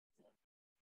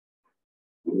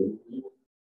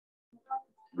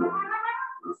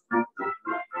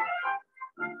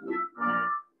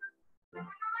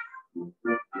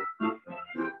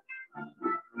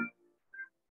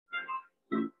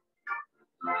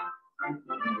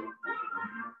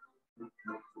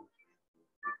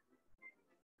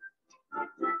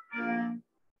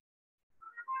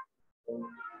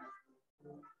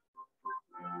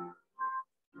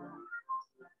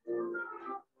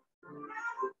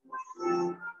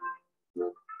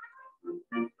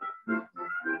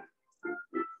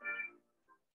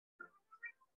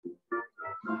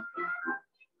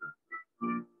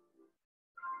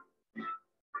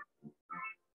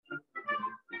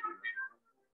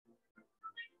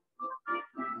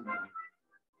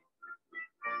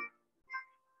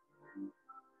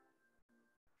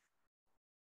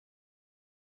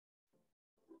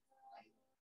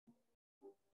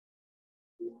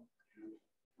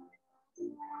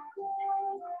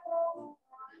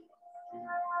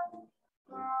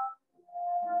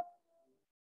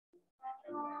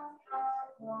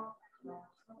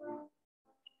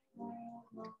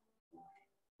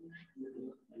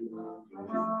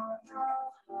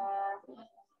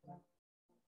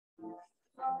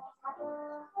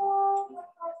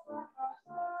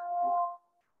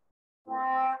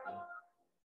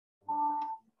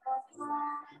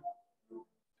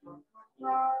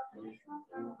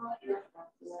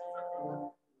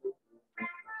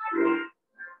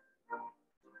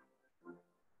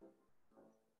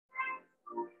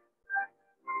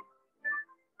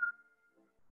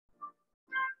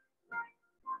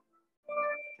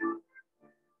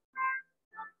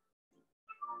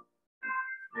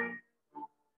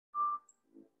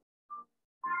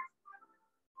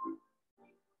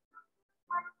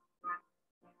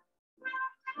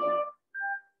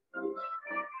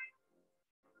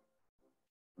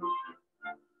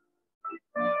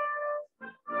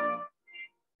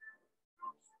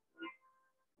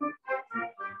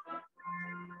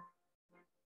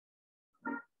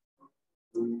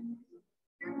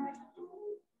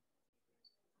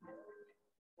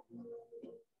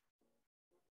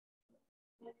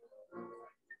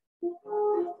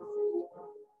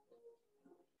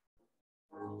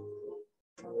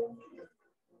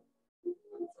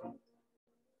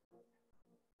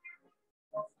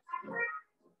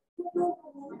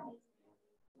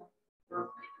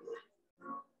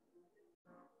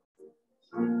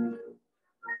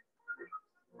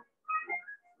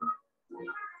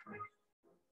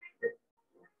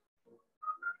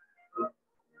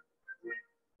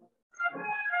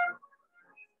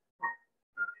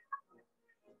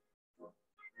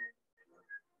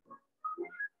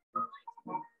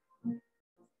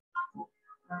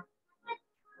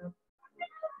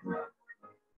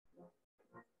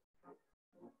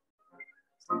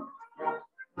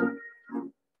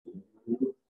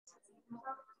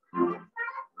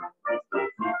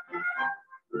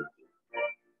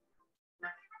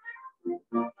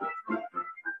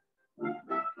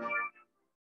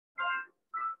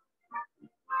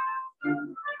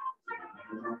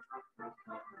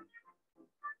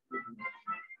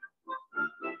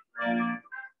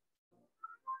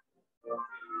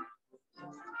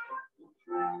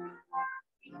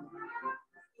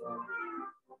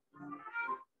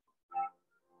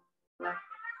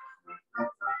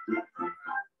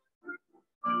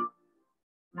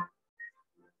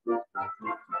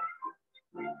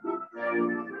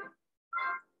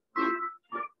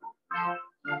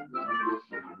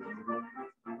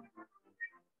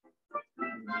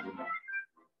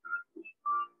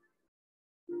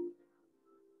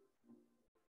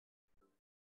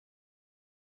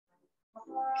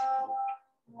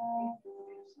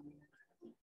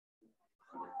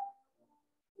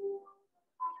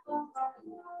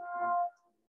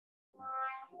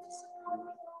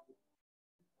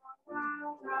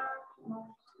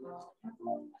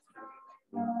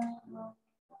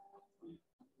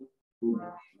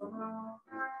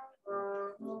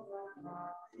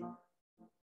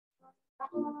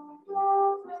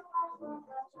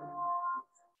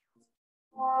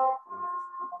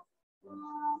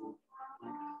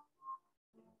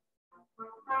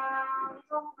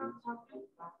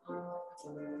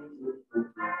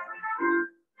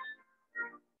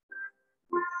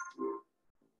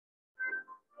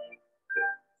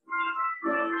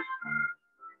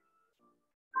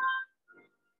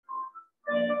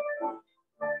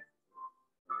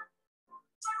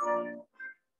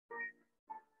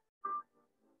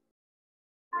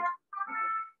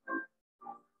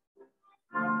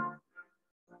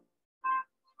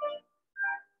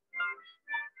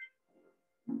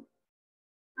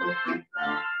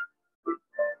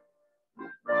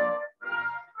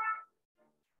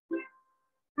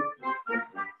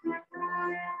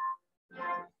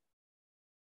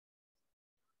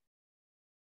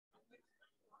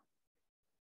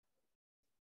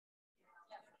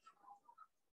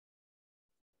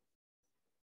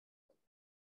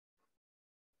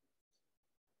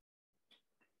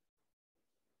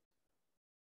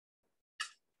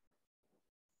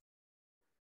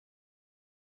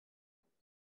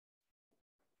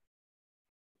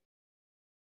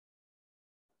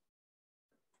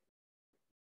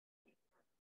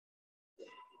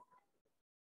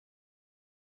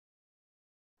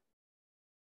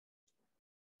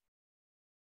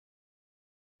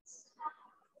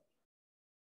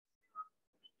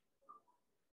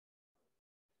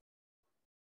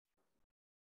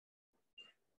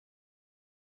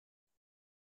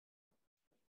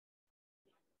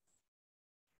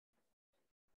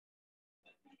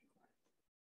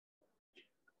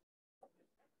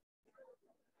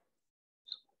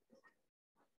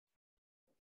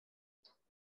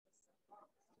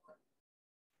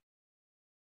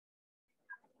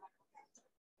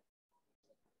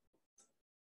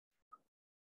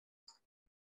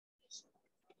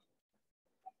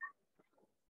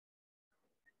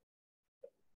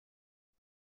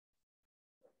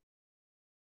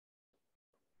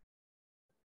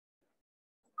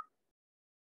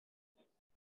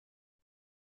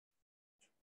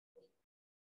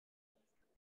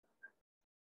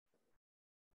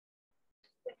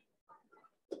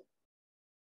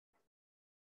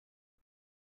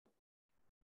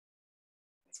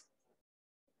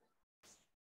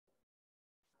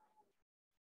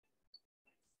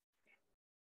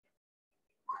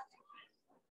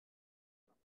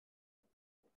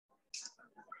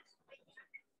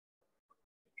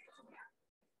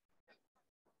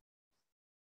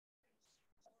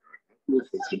Your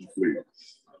attention,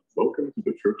 please. Welcome to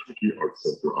the Church McKee Arts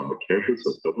Center on the campus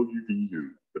of WVU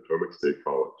Potomac State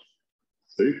College.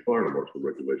 State fire marshal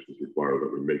regulations require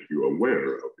that we make you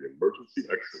aware of the emergency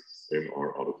exits in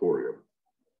our auditorium.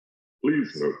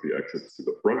 Please note the exits to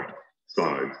the front,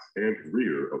 sides, and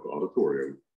rear of the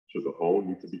auditorium should the hall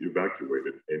need to be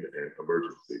evacuated in an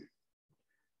emergency.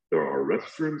 There are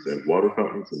restrooms and water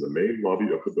fountains in the main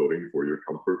lobby of the building for your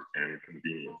comfort and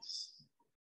convenience.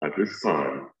 At this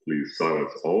time, please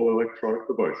silence all electronic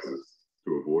devices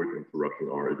to avoid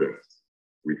interrupting our event.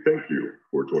 We thank you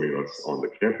for joining us on the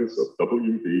campus of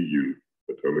WVU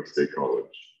Potomac State College.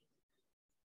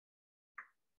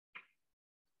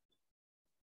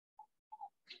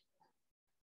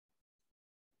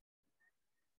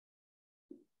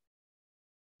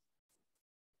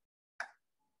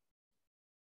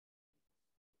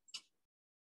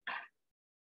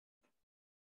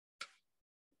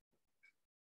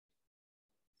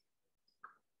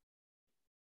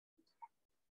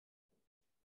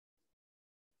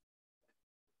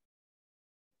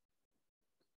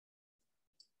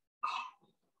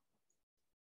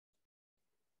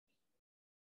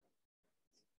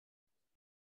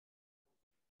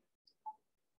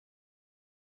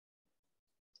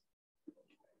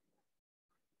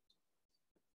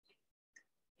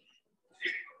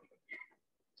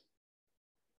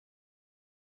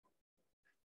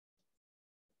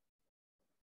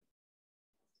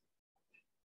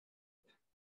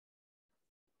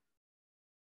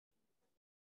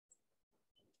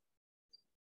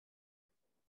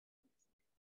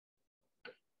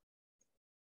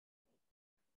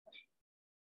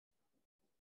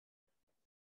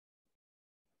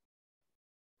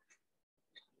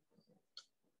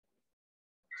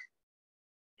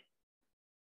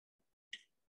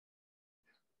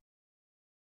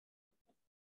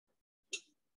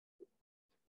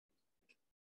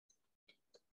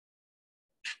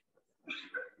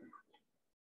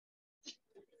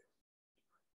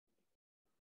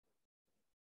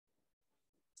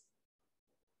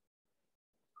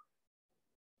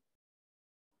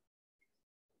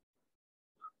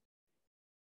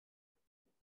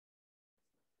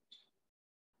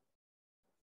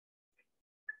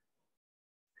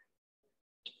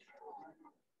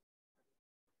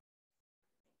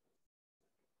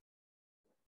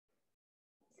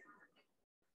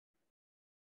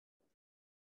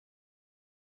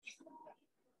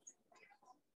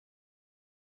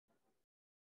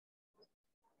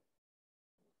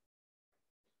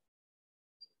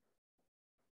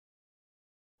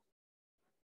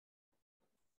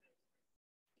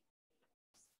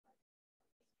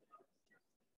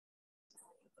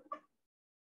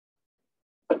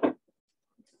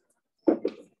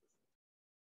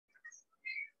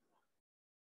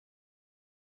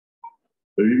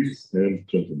 Ladies and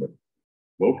gentlemen,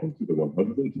 welcome to the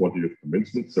 120th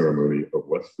commencement ceremony of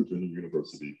West Virginia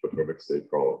University Potomac State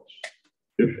College.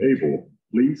 If able,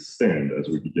 please stand as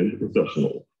we begin the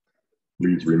processional.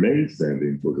 Please remain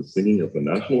standing for the singing of the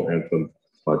national anthem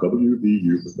by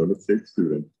WVU Potomac State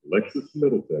student Lexis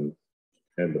Middleton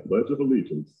and the Pledge of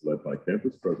Allegiance led by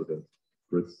campus president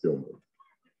Chris Gilman.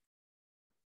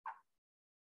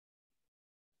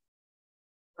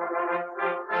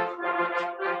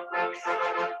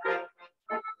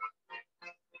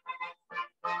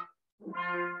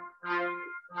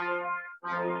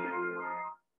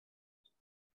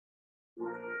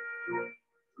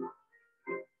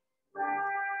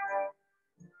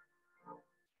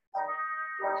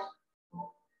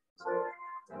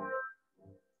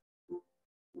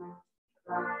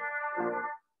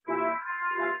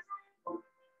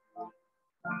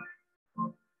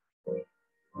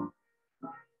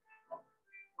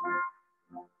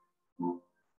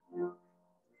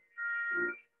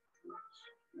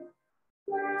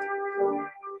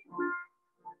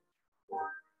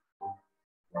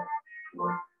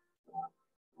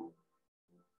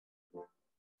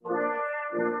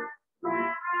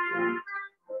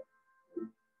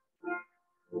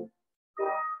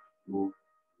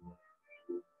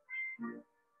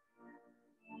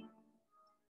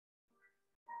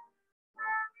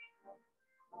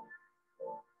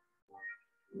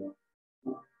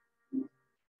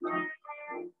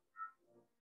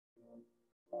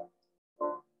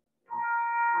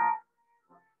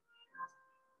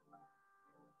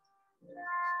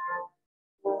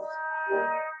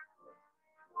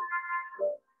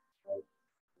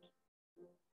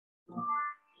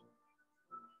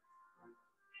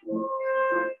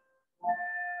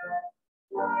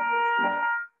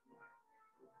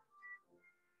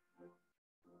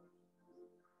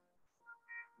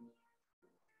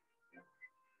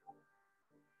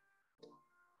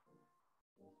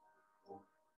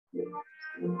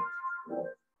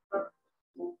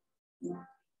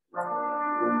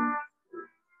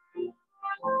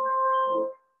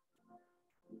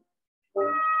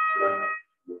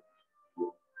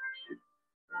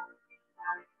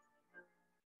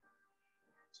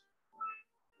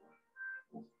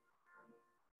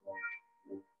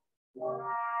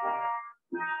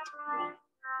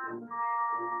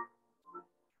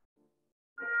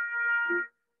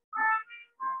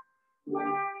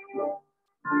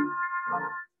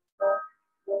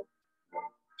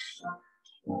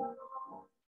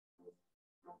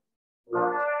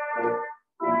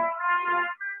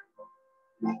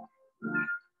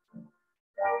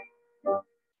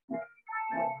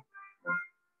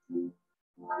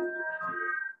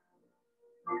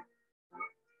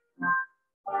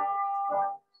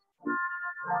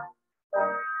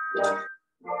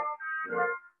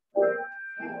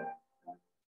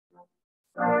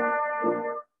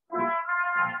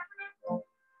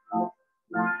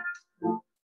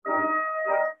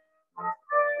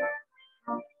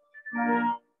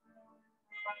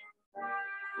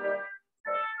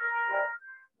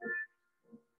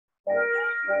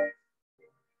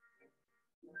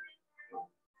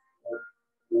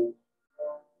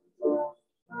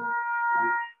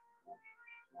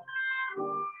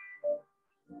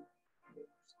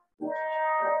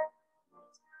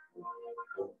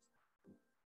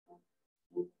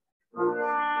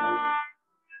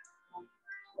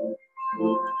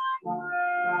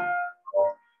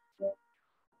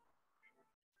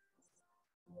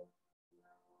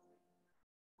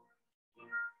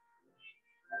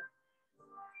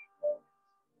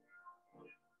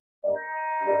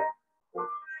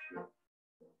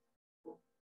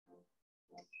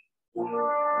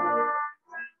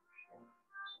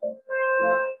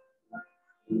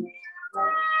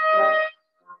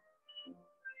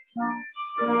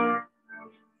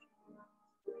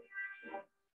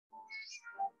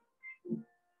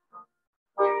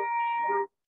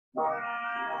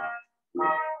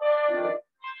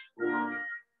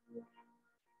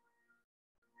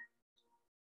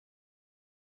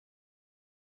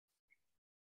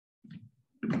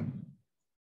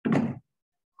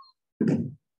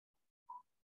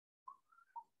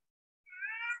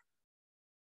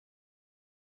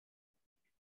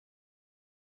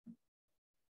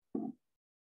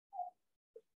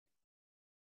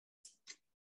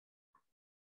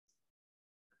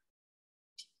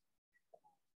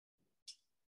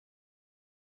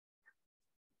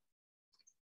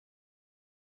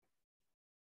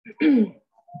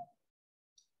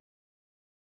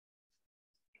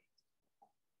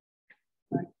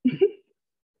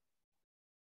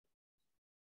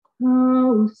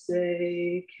 Oh,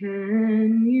 say,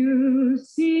 can you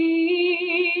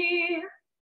see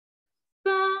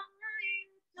by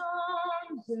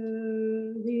dawn's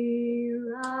early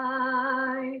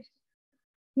light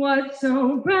what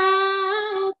so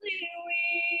proudly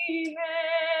we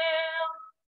hailed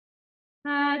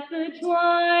at the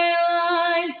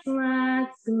twilight's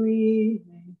last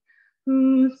gleaming,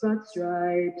 whose broad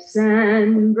stripes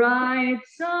and bright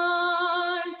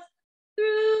stars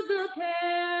through the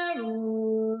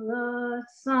perilous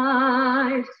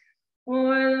fight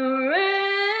o'er the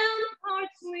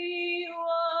ramparts we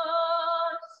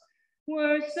watched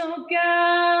were so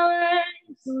gallantly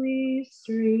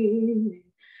streaming,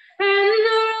 and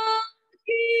the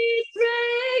Rockies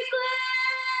red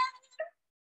glare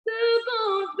the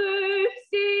bold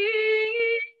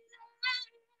bursting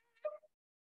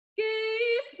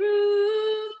gave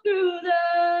proof through the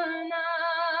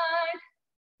night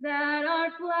that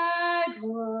our flag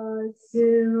was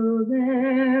still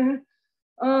there.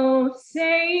 Oh,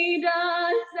 say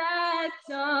does that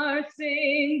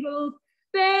star-spangled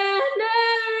banner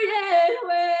yet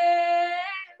wave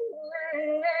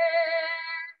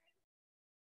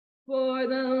for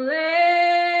the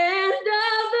land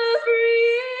of the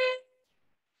free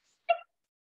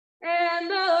and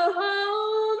the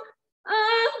home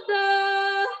of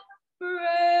the brave?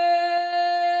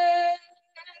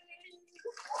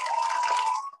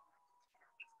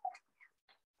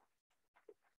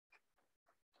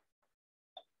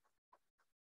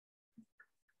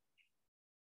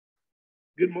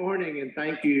 Good morning, and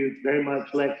thank you very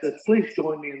much, Lexus. Please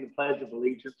join me in the Pledge of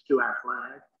Allegiance to our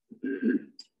flag.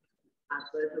 I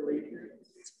pledge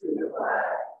allegiance to the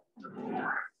flag of the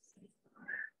United States,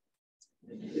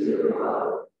 and to the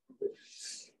republic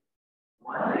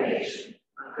one nation,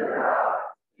 under God,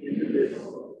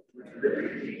 indivisible, with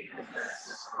liberty and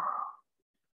justice for all.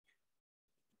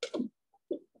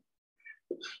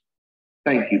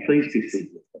 Thank you. Please be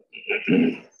seated.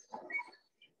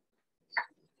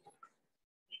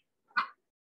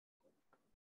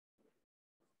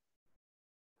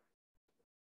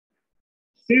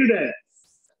 Students,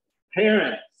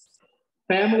 parents,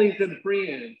 families and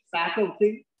friends,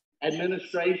 faculty,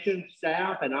 administration,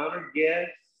 staff, and honored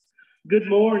guests, good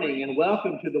morning and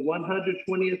welcome to the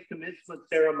 120th commencement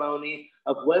ceremony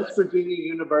of West Virginia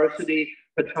University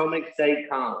Potomac State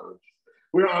College.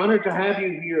 We're honored to have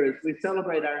you here as we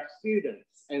celebrate our students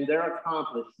and their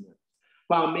accomplishments.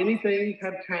 While many things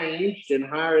have changed in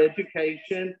higher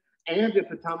education and at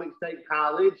Potomac State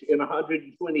College in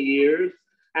 120 years,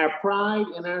 our pride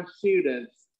in our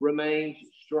students remains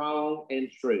strong and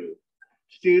true.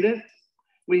 Students,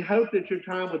 we hope that your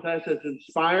time with us has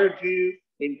inspired you,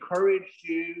 encouraged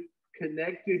you,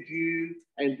 connected you,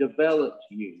 and developed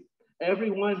you.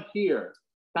 Everyone here,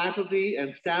 faculty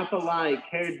and staff alike,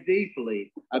 care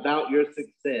deeply about your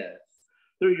success.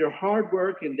 Through your hard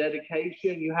work and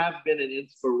dedication, you have been an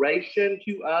inspiration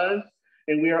to us,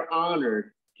 and we are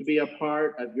honored to be a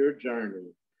part of your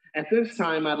journey. At this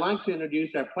time, I'd like to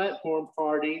introduce our platform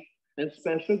party and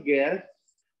special guests.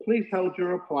 Please hold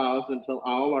your applause until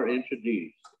all are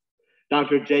introduced.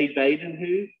 Dr. Jade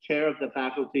Badenhut, Chair of the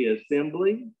Faculty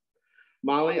Assembly.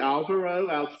 Molly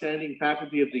Alvaro, Outstanding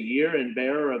Faculty of the Year and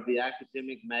bearer of the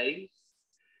Academic Mace.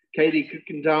 Katie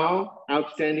Kuykendall,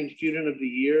 Outstanding Student of the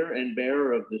Year and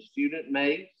bearer of the Student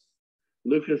Mace.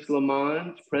 Lucas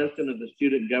Lamont, President of the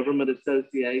Student Government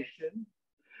Association.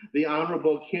 The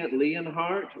Honorable Kent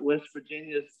Leonhardt, West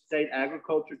Virginia State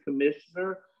Agriculture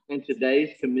Commissioner and today's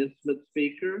commencement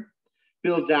speaker.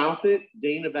 Phil Douthit,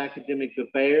 Dean of Academic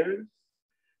Affairs.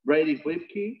 Brady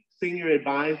Whipke, Senior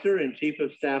Advisor and Chief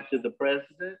of Staff to the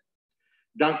President.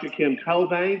 Dr. Kim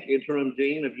Cobank, Interim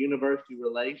Dean of University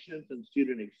Relations and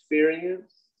Student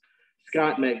Experience.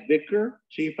 Scott McVicker,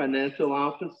 Chief Financial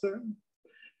Officer.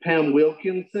 Pam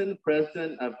Wilkinson,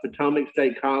 President of Potomac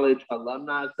State College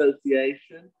Alumni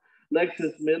Association.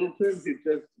 Lexus Middleton, who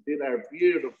just did our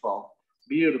beautiful,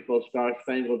 beautiful Star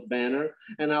Spangled Banner.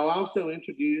 And I'll also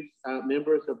introduce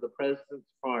members of the President's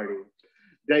Party.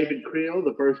 David Creel,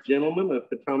 the first gentleman of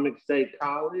Potomac State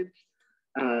College.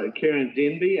 Karen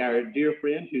Denby, our dear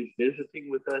friend who's visiting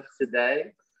with us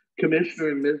today. Commissioner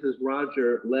and Mrs.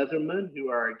 Roger Leatherman, who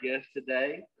are our guests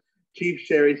today. Chief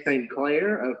Sherry St.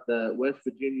 Clair of the West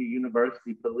Virginia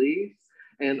University Police.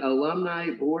 And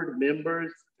alumni board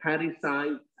members, Patty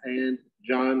Seitz and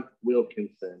John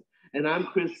Wilkinson. And I'm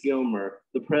Chris Gilmer,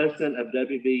 the president of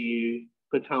WVU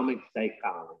Potomac State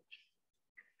College.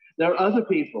 There are other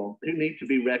people who need to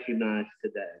be recognized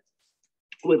today.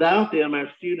 Without them, our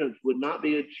students would not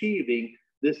be achieving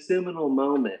this seminal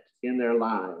moment in their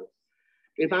lives.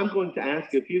 If I'm going to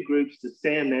ask a few groups to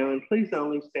stand now, and please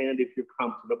only stand if you're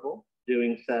comfortable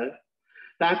doing so.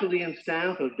 Faculty and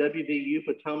staff of WVU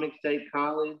Potomac State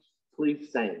College, please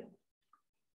stand.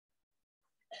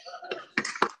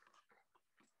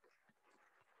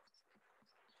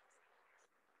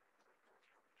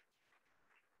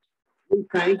 We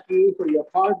thank you for your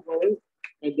hard work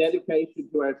and dedication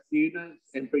to our students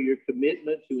and for your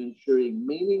commitment to ensuring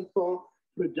meaningful,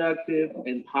 productive,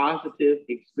 and positive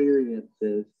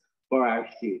experiences for our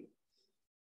students.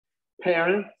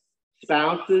 Parents,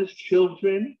 spouses,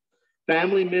 children,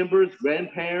 family members,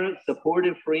 grandparents,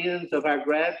 supportive friends of our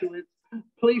graduates,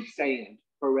 please stand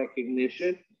for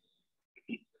recognition.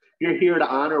 You're here to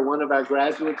honor one of our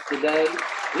graduates today.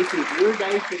 This is your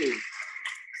day too.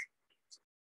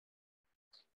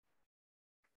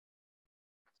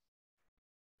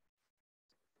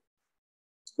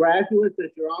 Graduates,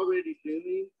 as you're already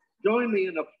doing, join me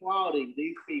in applauding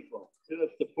these people who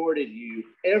have supported you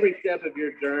every step of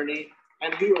your journey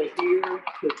and who are here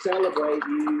to celebrate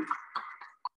you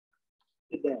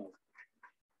today.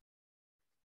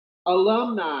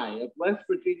 Alumni of West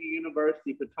Virginia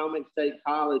University Potomac State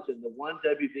College and the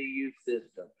 1WVU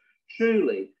system.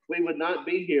 Truly, we would not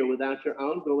be here without your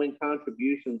ongoing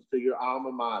contributions to your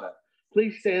alma mater.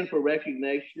 Please stand for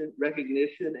recognition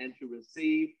and to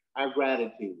receive our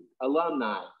gratitude.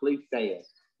 Alumni, please stand.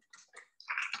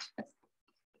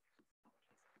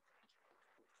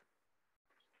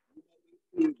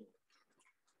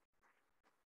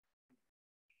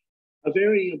 A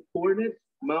very important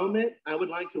moment, I would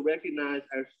like to recognize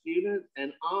our students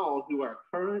and all who are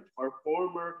current or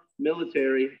former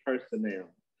military personnel.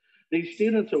 These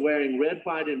students are wearing red,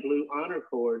 white, and blue honor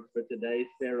cords for today's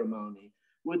ceremony.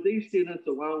 Would these students,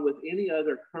 along with any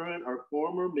other current or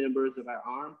former members of our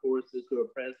armed forces who are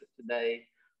present today,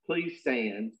 please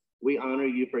stand. We honor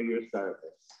you for your service.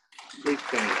 Please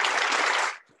stand.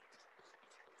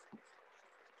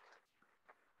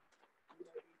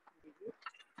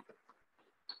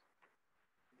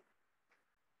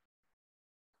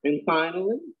 And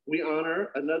finally, we honor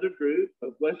another group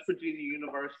of West Virginia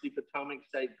University Potomac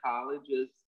State College's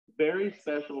very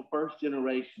special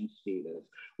first-generation students.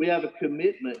 We have a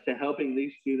commitment to helping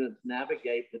these students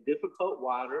navigate the difficult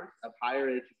waters of higher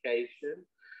education.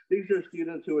 These are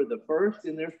students who are the first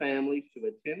in their families to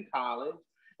attend college,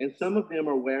 and some of them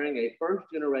are wearing a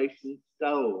first-generation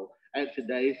stole at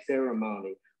today's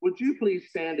ceremony. Would you please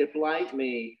stand if, like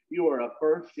me, you are a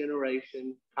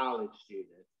first-generation college student?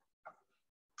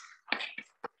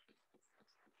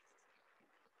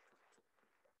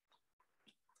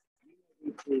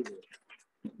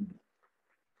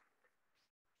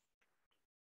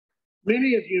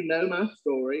 Many of you know my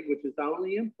story, which is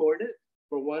only important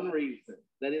for one reason,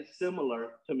 that it's similar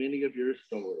to many of your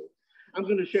stories. I'm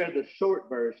going to share the short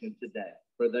version today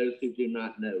for those who do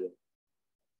not know it.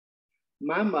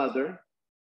 My mother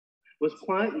was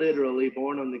quite literally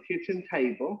born on the kitchen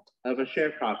table of a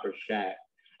sharecropper's shack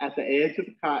at the edge of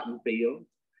a cotton field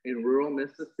in rural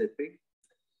Mississippi.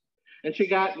 And she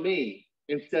got me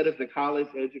instead of the college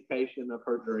education of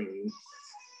her dreams.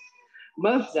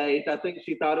 Most days, I think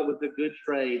she thought it was a good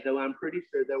trade, though I'm pretty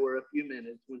sure there were a few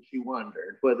minutes when she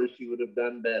wondered whether she would have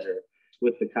done better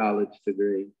with the college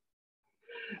degree.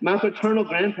 My paternal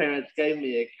grandparents gave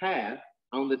me a calf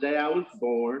on the day I was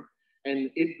born, and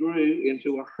it grew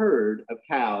into a herd of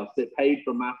cows that paid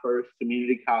for my first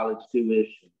community college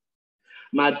tuition.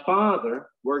 My father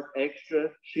worked extra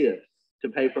shifts to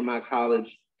pay for my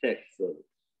college textbooks.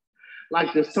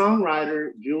 Like the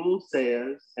songwriter Jules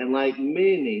says, and like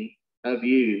many of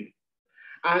you,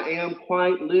 I am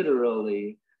quite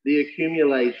literally the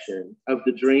accumulation of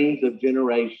the dreams of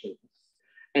generations,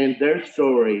 and their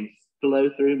stories flow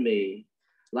through me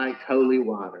like holy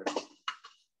water.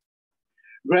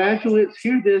 Graduates,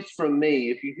 hear this from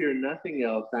me if you hear nothing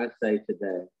else I say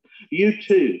today. You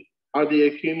too are the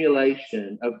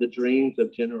accumulation of the dreams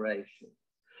of generations.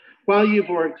 While you've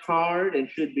worked hard and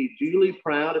should be duly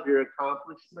proud of your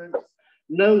accomplishments,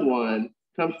 no one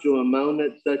comes to a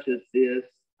moment such as this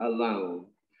alone.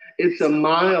 It's a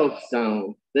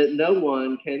milestone that no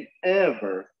one can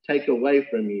ever take away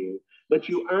from you, but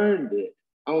you earned it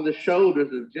on the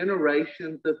shoulders of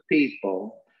generations of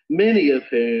people, many of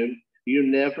whom you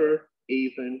never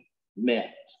even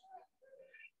met.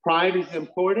 Pride is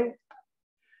important.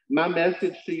 My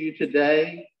message to you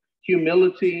today,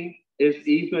 humility is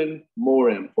even more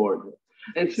important.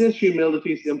 And since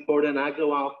humility is important, I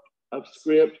go off of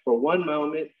script for one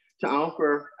moment to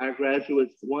offer our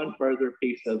graduates one further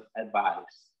piece of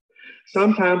advice.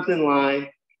 Sometimes in life,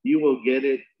 you will get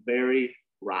it very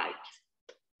right.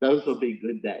 Those will be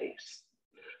good days.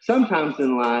 Sometimes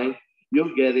in life,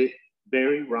 you'll get it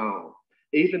very wrong.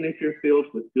 Even if you're filled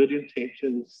with good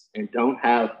intentions and don't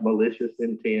have malicious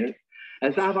intent,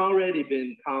 as I've already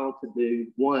been called to do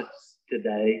once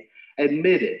today,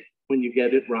 admit it when you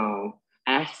get it wrong,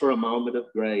 ask for a moment of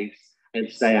grace, and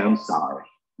say, I'm sorry.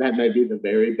 That may be the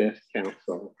very best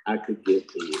counsel I could give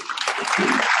to you.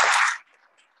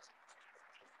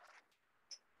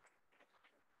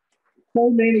 So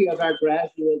many of our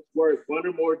graduates work one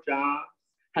or more jobs,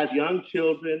 have young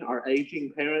children or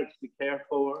aging parents to care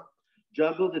for,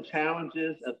 juggle the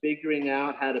challenges of figuring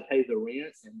out how to pay the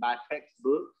rent and buy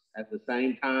textbooks at the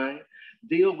same time,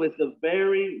 deal with the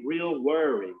very real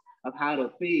worry of how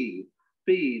to feed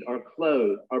or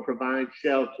clothe or provide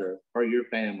shelter for your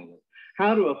family,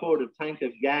 how to afford a tank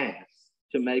of gas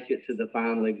to make it to the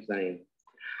final exam.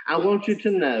 I want you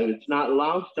to know it's not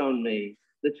lost on me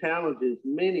the challenges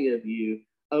many of you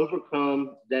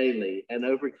overcome daily and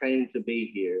overcame to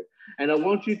be here. And I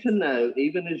want you to know,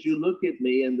 even as you look at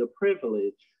me and the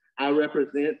privilege I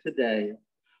represent today,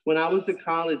 when I was a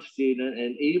college student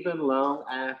and even long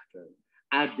after,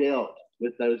 I dealt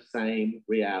with those same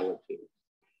realities.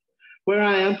 Where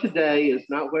I am today is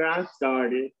not where I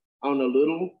started, on a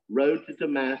little road to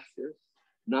Damascus,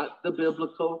 not the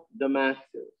biblical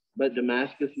Damascus, but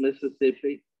Damascus,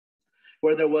 Mississippi,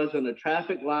 where there wasn't a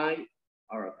traffic light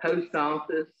or a post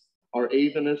office or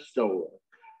even a store.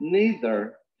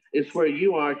 Neither is where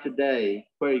you are today,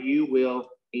 where you will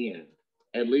end,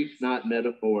 at least not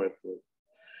metaphorically.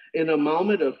 In a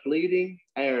moment of fleeting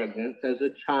arrogance as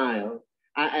a child,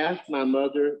 I asked my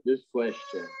mother this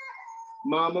question: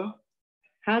 Mama,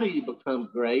 how do you become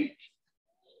great?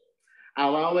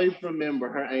 I'll always remember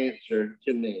her answer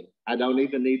to me. I don't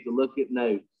even need to look at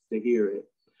notes to hear it.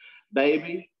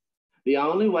 Baby, the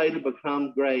only way to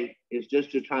become great is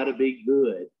just to try to be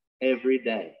good every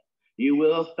day. You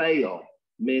will fail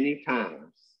many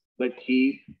times, but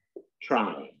keep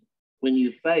trying. When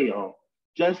you fail,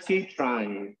 just keep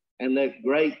trying and let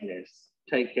greatness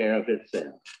take care of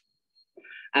itself.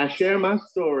 I share my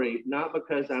story not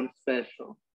because I'm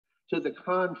special. To the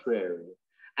contrary,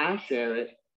 I share it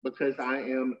because I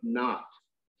am not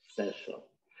special.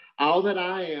 All that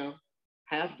I am,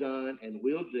 have done, and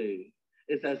will do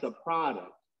is as a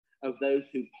product of those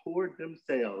who poured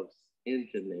themselves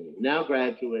into me. Now,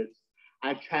 graduates,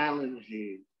 I challenge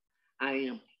you,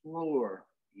 I implore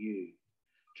you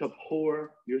to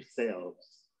pour yourselves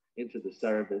into the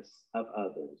service of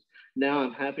others. Now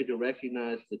I'm happy to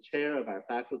recognize the chair of our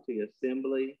faculty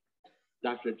assembly,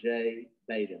 Dr. J.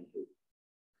 Badenhoop.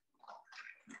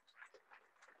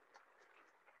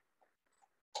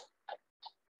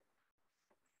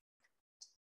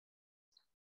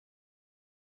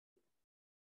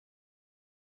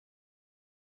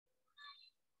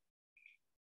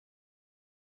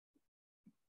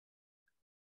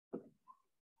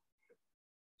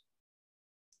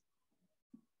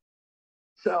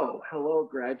 So, hello,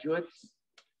 graduates.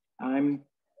 I'm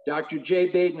Dr. Jay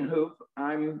Badenhoop.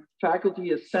 I'm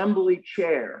Faculty Assembly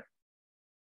Chair.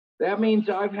 That means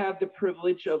I've had the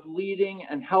privilege of leading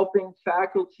and helping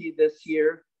faculty this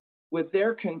year with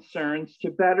their concerns to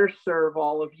better serve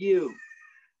all of you.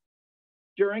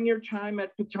 During your time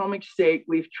at Potomac State,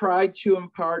 we've tried to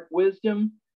impart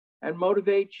wisdom and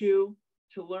motivate you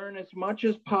to learn as much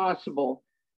as possible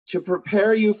to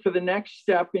prepare you for the next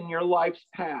step in your life's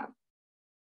path.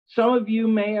 Some of you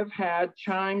may have had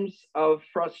times of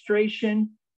frustration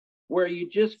where you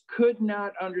just could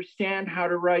not understand how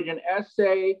to write an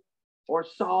essay or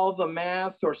solve a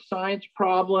math or science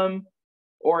problem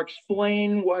or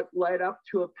explain what led up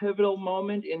to a pivotal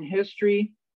moment in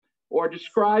history or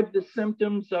describe the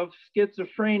symptoms of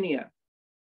schizophrenia.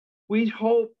 We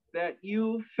hope that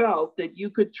you felt that you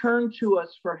could turn to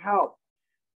us for help.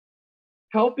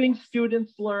 Helping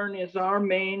students learn is our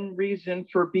main reason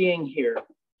for being here.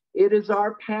 It is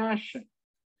our passion.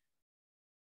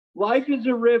 Life is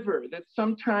a river that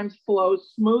sometimes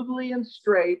flows smoothly and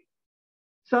straight.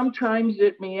 Sometimes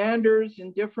it meanders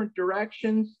in different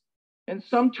directions, and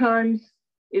sometimes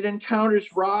it encounters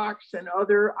rocks and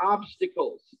other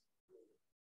obstacles.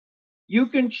 You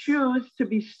can choose to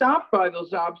be stopped by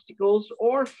those obstacles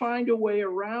or find a way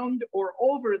around or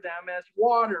over them as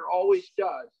water always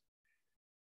does.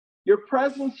 Your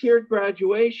presence here at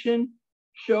graduation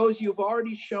shows you've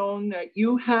already shown that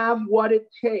you have what it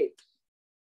takes.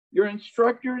 Your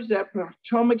instructors at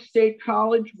Potomac State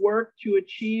College worked to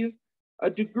achieve a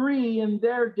degree in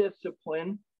their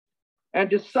discipline and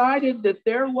decided that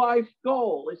their life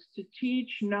goal is to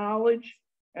teach knowledge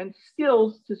and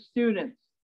skills to students.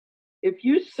 If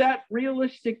you set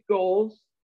realistic goals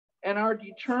and are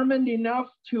determined enough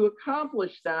to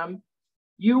accomplish them,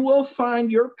 you will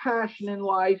find your passion in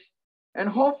life and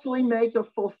hopefully make a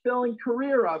fulfilling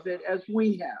career of it as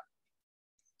we have.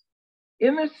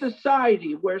 In this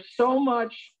society where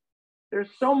there's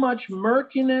so much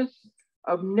murkiness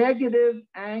of negative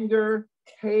anger,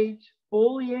 hate,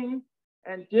 bullying,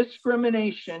 and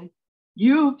discrimination,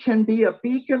 you can be a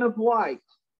beacon of light,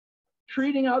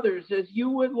 treating others as you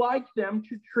would like them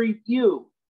to treat you,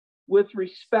 with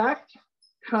respect,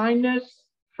 kindness,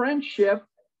 friendship,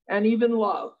 and even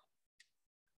love.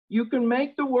 You can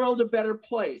make the world a better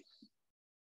place.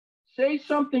 Say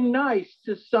something nice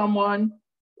to someone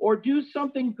or do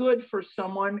something good for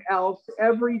someone else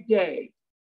every day.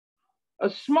 A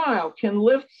smile can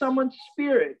lift someone's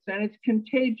spirits and it's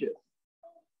contagious.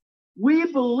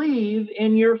 We believe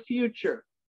in your future.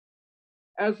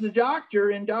 As the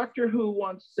doctor in Doctor Who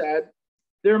once said,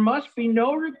 there must be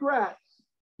no regrets,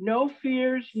 no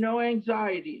fears, no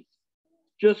anxieties.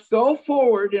 Just go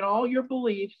forward in all your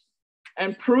beliefs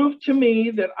and prove to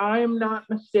me that I am not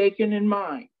mistaken in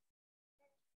mine.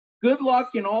 Good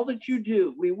luck in all that you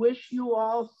do. We wish you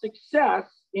all success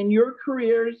in your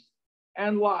careers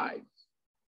and lives.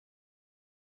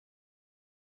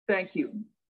 Thank you.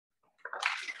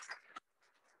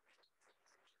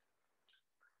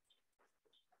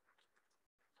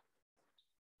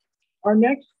 Our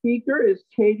next speaker is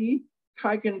Katie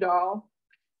Kirkendall,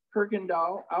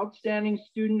 Outstanding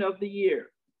Student of the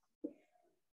Year.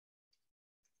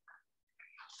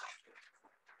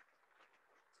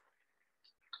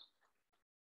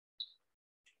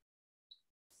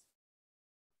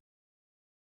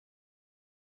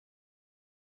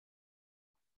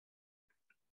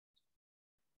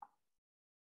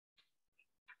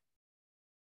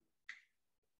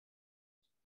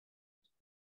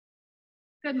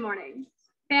 Good morning,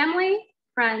 family,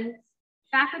 friends,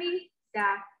 faculty,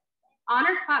 staff,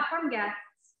 honored platform guests,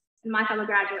 and my fellow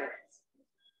graduates.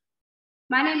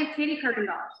 My name is Katie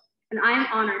Kirkendall, and I am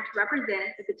honored to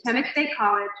represent the Potomac State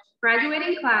College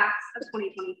graduating class of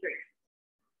 2023.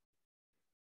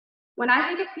 When I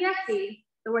think of PSC,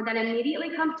 the word that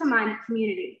immediately comes to mind is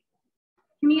community.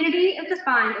 Community is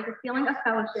defined as a feeling of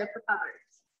fellowship with others.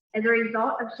 as a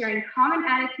result of sharing common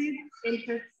attitudes,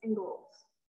 interests, and goals.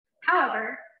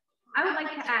 However, I would like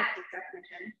to add to this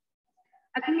definition.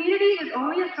 A community is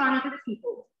only as strong as its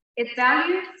people, its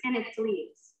values, and its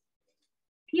beliefs.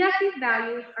 PSC's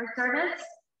values are service,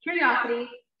 curiosity,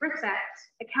 respect,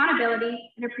 accountability,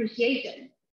 and appreciation.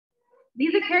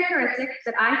 These are characteristics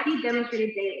that I see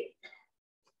demonstrated daily.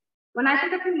 When I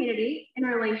think of community in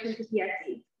relation to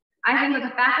PSC, I think of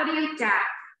the faculty and staff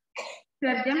who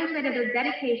have demonstrated their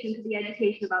dedication to the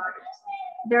education of others.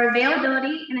 Their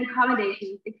availability and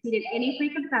accommodations exceeded any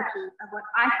preconceptions of what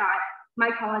I thought my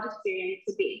college experience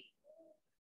would be.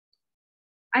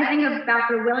 I think about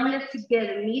their willingness to give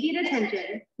immediate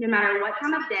attention, no matter what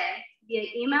time of day, via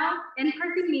email,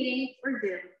 in-person meetings, or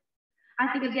Zoom.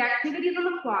 I think of the activities on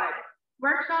the quad,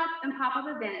 workshops, and pop-up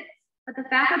events that the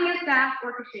faculty and staff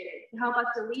orchestrated to help us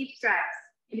relieve stress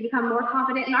and to become more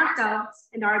confident in ourselves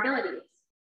and our abilities.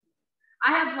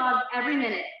 I have loved every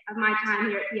minute of my time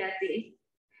here at PSC,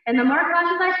 and the more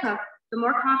classes I took, the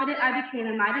more confident I became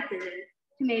in my decision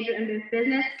to major in both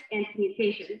business and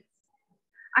communications.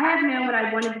 I have known what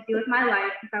I wanted to do with my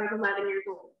life since I was 11 years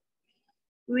old.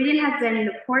 Reading has been an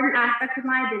important aspect of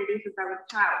my identity since I was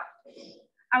a child.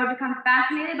 I would become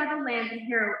fascinated by the lands and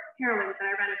heroines that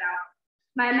I read about.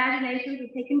 My imagination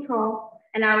would take control,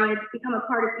 and I would become a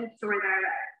part of each story that I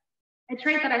read, a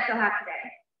trait that I still have today.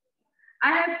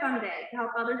 I hope someday to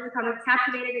help others become as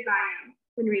captivated as I am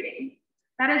when reading.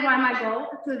 That is why my goal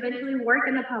is to eventually work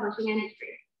in the publishing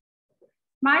industry.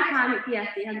 My time at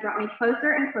PSC has brought me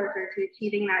closer and closer to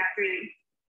achieving that dream.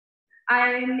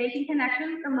 I am making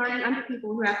connections and learning under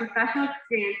people who have professional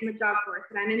experience in the job force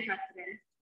that I'm interested in.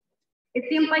 It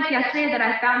seems like yesterday that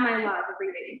I found my love of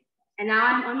reading, and now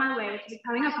I'm on my way to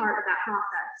becoming a part of that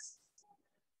process.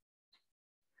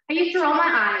 I used to roll my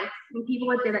eyes when people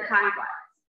would say that time flies,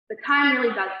 but time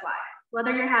really does fly,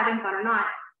 whether you're having fun or not.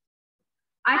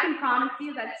 I can promise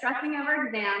you that stressing over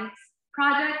exams,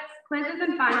 projects, quizzes,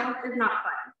 and finals is not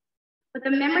fun, but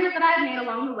the memories that I've made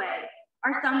along the way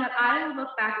are some that I will look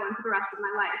back on for the rest of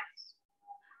my life.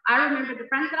 I remember the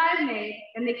friends that I've made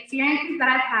and the experiences that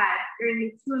I've had during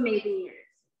these 2 amazing years.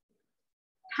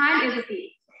 Time is a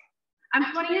thief.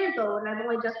 I'm 20 years old and I've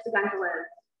only just begun to live.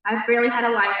 I've barely had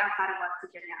a life outside of West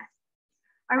Virginia.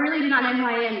 I really do not know who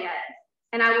I am yet,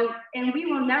 and we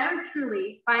will never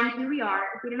truly find who we are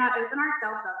if we do not open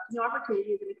ourselves up to new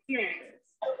opportunities and experiences.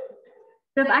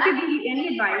 So if I could give you any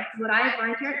advice on what I have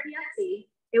learned here at PSC,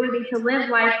 it would be to live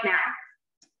life now.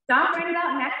 Stop worrying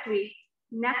about next week,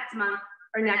 next month,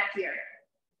 or next year.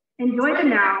 Enjoy the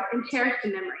now and cherish the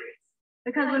memories,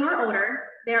 because when we're older,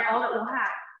 they are all that we'll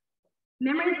have.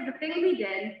 Memories of the things we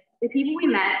did, the people we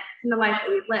met, and the life that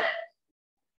we've lived.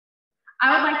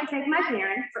 I would like to thank my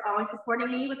parents for always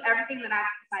supporting me with everything that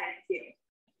I've decided to do.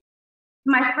 To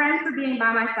my friends for being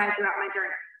by my side throughout my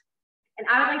journey. And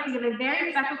I would like to give a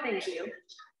very special thank you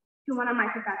to one of my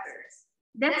professors.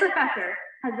 This professor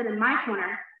has been in my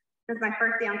corner since my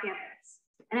first day on campus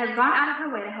and has gone out of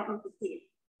her way to help me succeed.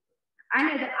 I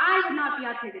know that I would not be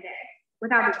up here today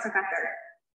without this professor.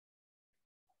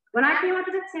 When I came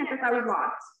onto this campus, I was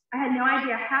lost. I had no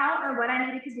idea how or what I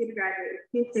needed to do to graduate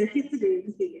to associate's degree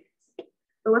in 2 years.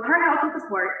 But with her help and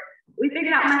support, we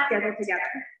figured out my schedule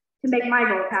together to make my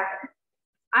goals happen.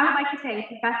 I would like to thank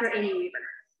Professor Amy Weaver.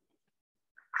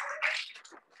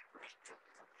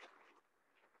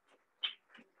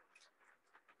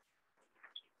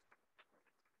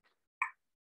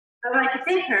 I would like to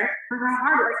thank her for her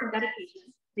hard work and dedication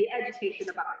to the education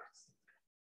of others,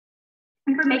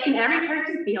 and for making every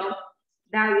person feel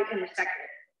valued and respected.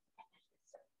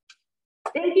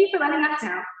 Thank you for letting us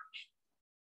know.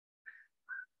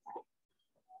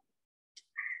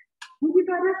 Thank you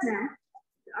for letting us know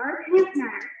that our opinions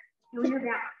matter and we are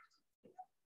valued.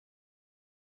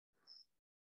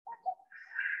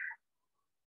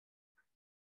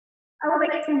 I would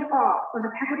like to thank all of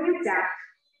the faculty and staff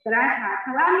that I've had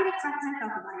to allow me to express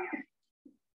myself as I am.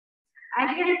 I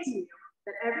guarantee you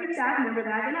that every staff member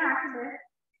that I've interacted with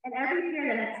and every peer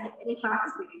that has had any class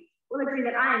with me will agree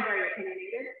that I am very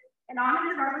opinionated and honest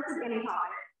regardless of any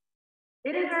topic.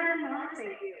 It is our enormous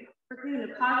thank you for creating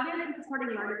a positive and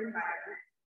supporting learning environment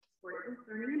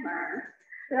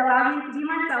that allows me to be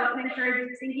myself and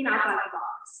encourages thinking outside the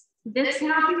box. This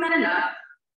cannot be said enough.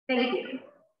 Thank you.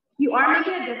 You are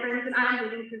making a difference and I am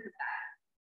living proof of that.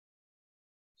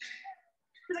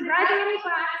 To the graduating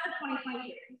class of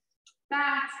 2022,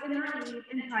 fast and relieved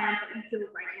and triumphant and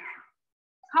filled right now.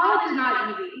 College is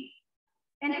not easy,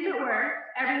 and if it were,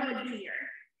 everyone would be here.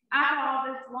 After all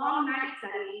this long night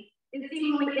studying and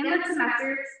seemingly endless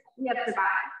semesters we have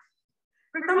survived.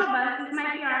 For some of us, this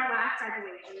might be our last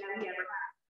graduation that we ever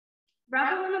had.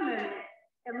 revel in the moment,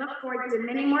 and look forward to the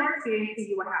many more experiences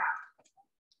you will have.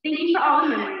 Thank you for all the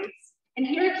memories. And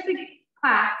here's the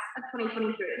class of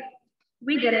 2023.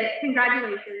 We did it.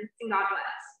 Congratulations and God bless.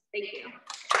 Thank you.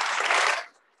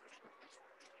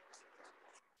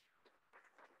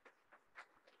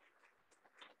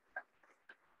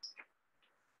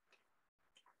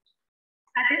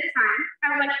 At this time,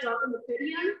 I would like to welcome to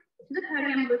the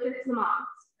podium Lucas Lamont,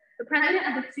 the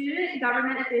president of the Student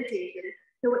Government Association,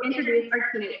 who will introduce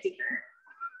our keynote speaker.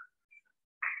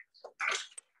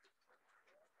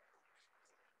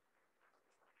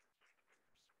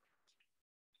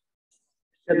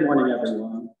 Good morning,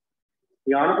 everyone.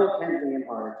 The Honorable Kent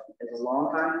Leonhardt is a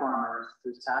longtime farmer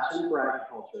whose passion for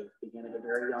agriculture began at a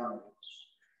very young age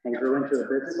and grew into a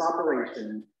business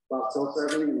operation while still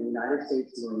serving in the United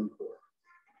States Marine Corps.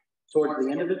 Towards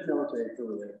the end of his military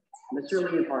career, Mr.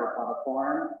 Leonhardt bought a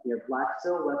farm near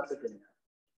Blacksville, West Virginia,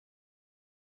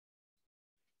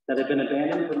 that had been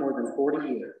abandoned for more than 40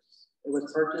 years. It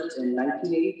was purchased in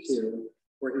 1982,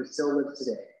 where he still lives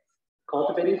today,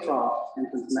 cultivating crops, and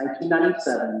since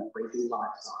 1997, raising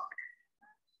livestock.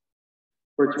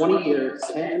 For 20 years,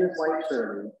 Kent and his wife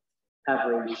Shirley have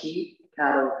raised sheep,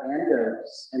 cattle, and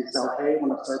goats and sell hay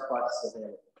when a surplus is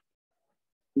available.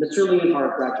 Mr.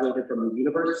 Leonhardt graduated from the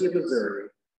University of Missouri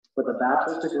with a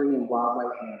bachelor's degree in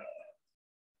wildlife management.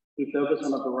 He focused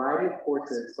on a variety of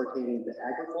courses pertaining to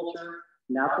agriculture,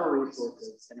 natural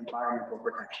resources, and environmental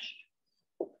protection.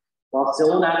 While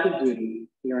still on active duty,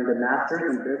 he earned a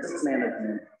master's in business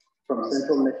management from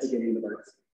Central Michigan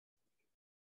University.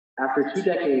 After 2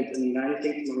 decades in the United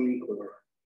States Marine Corps,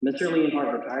 Mr.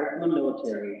 Leonhardt retired from the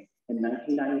military in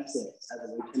 1996 as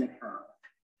a lieutenant colonel.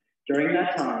 During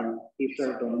that time, he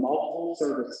served on multiple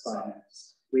service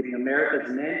assignments, leading America's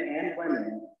men and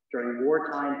women during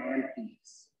wartime and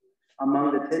peace.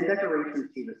 Among the 10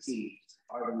 decorations he received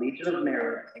are the Legion of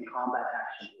Merit and Combat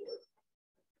Action Award.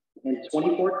 In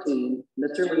 2014,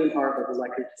 Mr. Leonhardt was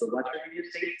elected to the West Virginia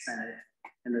State Senate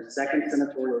in the 2nd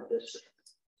Senatorial District.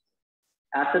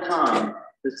 At the time,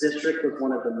 this district was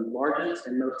one of the largest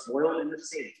and most loyal in the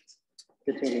state,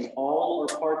 containing all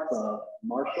or parts of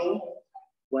Marshall,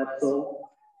 Wetzel,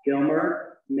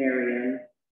 Gilmer, Marion,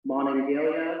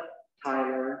 Monongalia,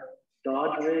 Tyler,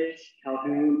 Dodge Ridge,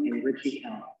 Calhoun, and Ritchie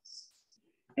counties.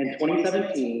 In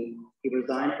 2017, he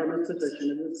resigned from his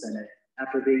position in the Senate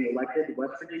after being elected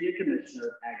West Virginia Commissioner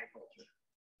of Agriculture.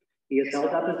 He has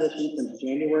held that position since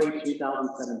January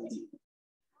 2017.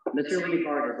 Mr.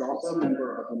 Leonhardt is also a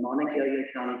member of the Monongalia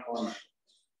County Farm.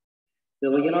 The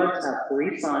Leonhardts have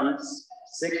 3 sons,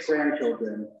 6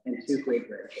 grandchildren, and 2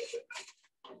 great-grandchildren.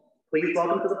 Please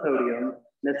welcome to the podium,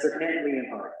 Mr. Kent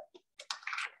Leonhardt.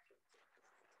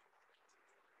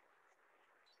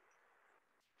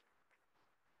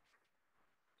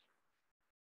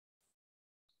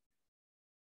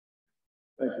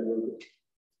 Thank you, Lucas.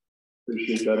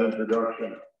 Appreciate that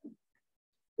introduction.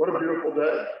 What a beautiful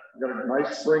day. We've got a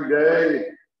nice spring day.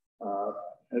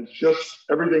 And it's just,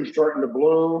 everything's starting to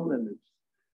bloom. And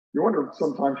you wonder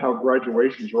sometimes how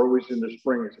graduations are always in the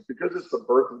spring. Is it because it's the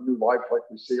birth of new life like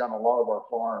we see on a lot of our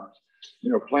farms?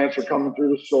 You know, plants are coming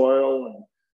through the soil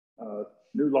and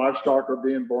new livestock are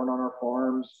being born on our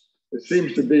farms. It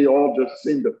seems to be all just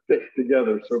seem to fit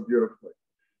together so beautifully.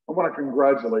 I want to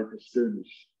congratulate the students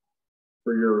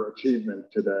for your achievement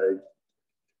today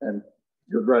and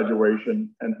your graduation,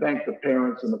 and thank the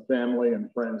parents and the family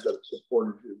and friends that have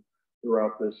supported you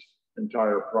throughout this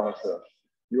entire process.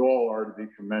 You all are to be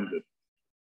commended.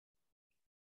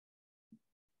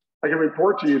 I can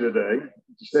report to you today,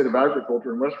 the state of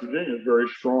agriculture in West Virginia is very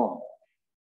strong.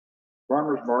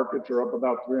 Farmers markets are up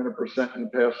about 300% in the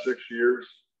past 6 years.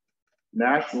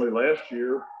 Nationally, last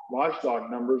year, livestock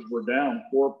numbers were down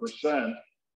 4%,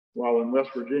 while in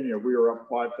West Virginia, we are up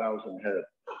 5,000 head.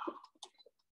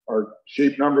 Our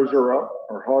sheep numbers are up,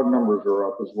 our hog numbers are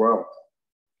up as well,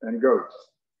 and goats.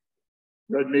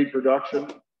 Red meat production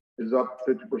is up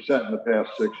 50% in the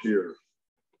past 6 years.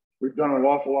 We've done an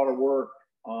awful lot of work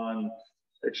on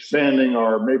expanding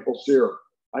our maple syrup.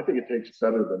 I think it tastes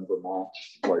better than Vermont's,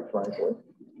 quite frankly.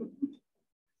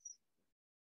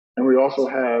 And we also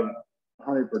have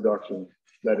honey production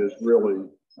that is really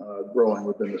growing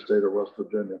within the state of West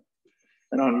Virginia.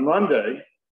 And on Monday,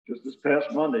 just this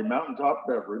past Monday, Mountaintop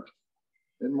Beverage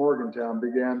in Morgantown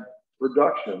began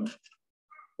production.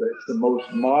 It's the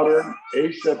most modern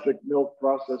aseptic milk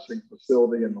processing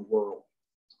facility in the world,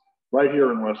 right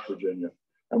here in West Virginia.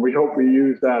 And we hope we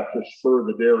use that to spur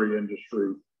the dairy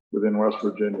industry within West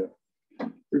Virginia.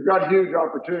 We've got huge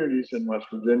opportunities in West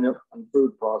Virginia on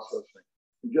food processing.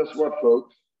 And guess what,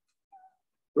 folks?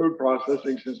 Food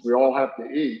processing, since we all have to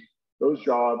eat, those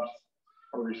jobs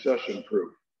are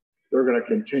recession-proof. They're going to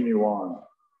continue on.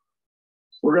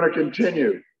 We're going to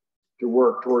continue to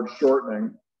work towards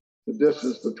shortening the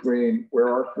distance between where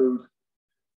our food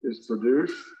is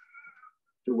produced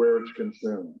to where it's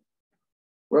consumed.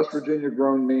 West Virginia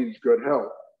grown means good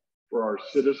health for our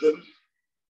citizens,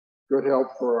 good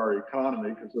health for our economy,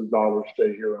 because the dollars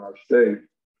stay here in our state.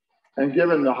 And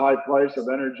given the high price of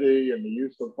energy and the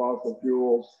use of fossil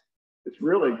fuels, it's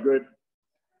really good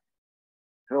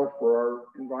health for our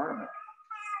environment.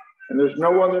 And there's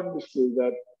no other industry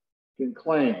that can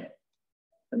claim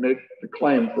and make the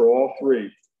claim for all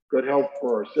three: good health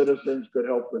for our citizens, good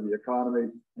health for the economy,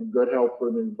 and good health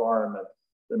for the environment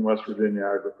than West Virginia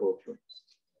agriculture.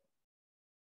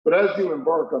 But as you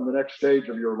embark on the next stage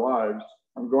of your lives,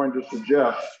 I'm going to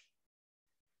suggest,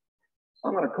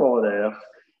 I'm going to call it ask,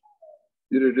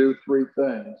 you to do three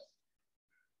things.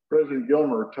 President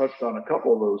Gilmer touched on a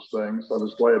couple of those things I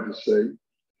was glad to see.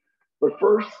 But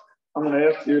first, I'm going to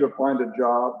ask you to find a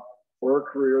job or a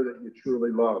career that you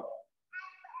truly love.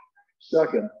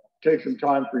 Second, take some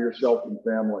time for yourself and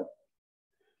family.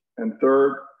 And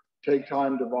third, take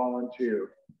time to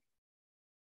volunteer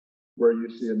where you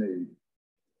see a need.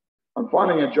 On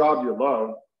finding a job you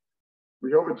love,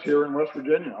 we hope it's here in West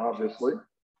Virginia, obviously.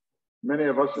 Many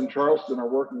of us in Charleston are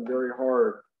working very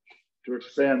hard to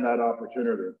expand that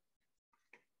opportunity.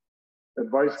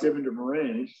 Advice given to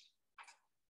Marines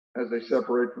as they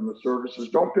separate from the services: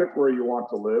 don't pick where you want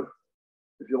to live.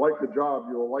 If you like the job,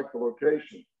 you will like the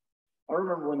location. I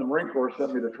remember when the Marine Corps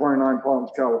sent me to 29 Palms,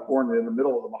 California, in the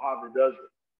middle of the Mojave Desert.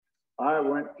 I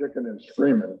went kicking and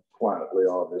screaming, quietly,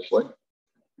 obviously.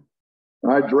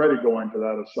 And I dreaded going to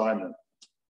that assignment.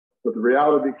 But the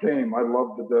reality came, I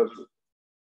loved the desert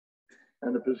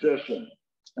and the position,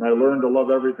 and I learned to love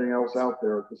everything else out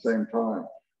there at the same time.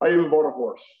 I even bought a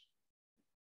horse.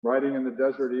 Riding in the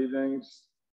desert evenings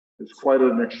is quite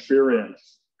an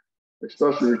experience,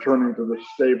 especially returning to the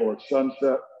stable at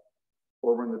sunset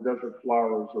or when the desert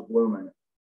flowers are blooming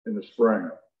in the spring.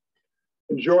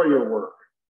 Enjoy your work.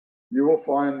 You will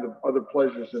find the other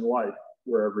pleasures in life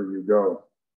wherever you go.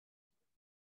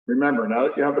 Remember, now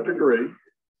that you have a degree,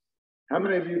 how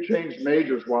many of you changed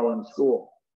majors while in school?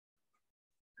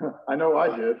 I know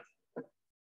I did.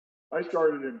 I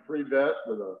started in pre-vet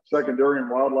with a secondary in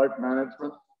wildlife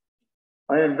management.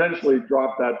 I eventually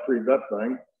dropped that pre-vet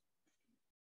thing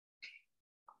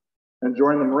and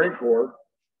joined the Marine Corps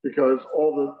because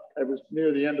it was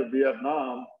near the end of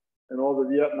Vietnam, and all the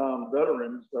Vietnam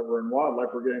veterans that were in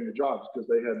wildlife were getting the jobs because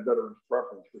they had veterans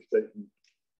preference for state and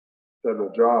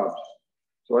federal jobs.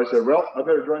 So I said, well, I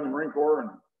better join the Marine Corps and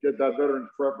get that veterans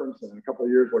preference, and in a couple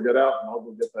of years we'll get out and I'll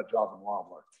go get that job in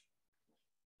wildlife.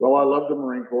 Well, I loved the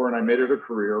Marine Corps and I made it a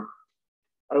career.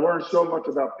 I learned so much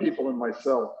about people and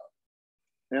myself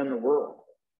and the world.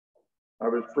 I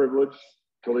was privileged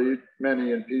to lead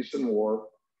many in peace and war,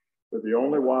 but the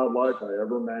only wildlife I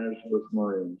ever managed was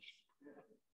Marines.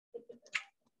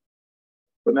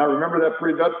 But now remember that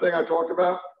pre-vet thing I talked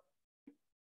about?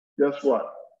 Guess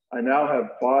what? I now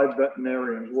have 5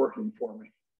 veterinarians working for me.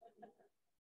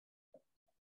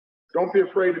 Don't be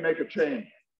afraid to make a change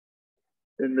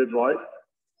in midlife.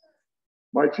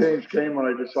 My change came when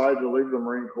I decided to leave the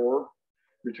Marine Corps,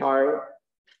 retire,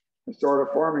 and start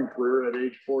a farming career at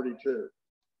age 42.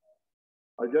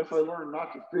 I guess I learned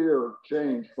not to fear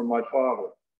change from my father.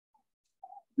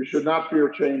 You should not fear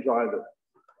change either,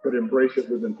 but embrace it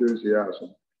with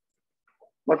enthusiasm.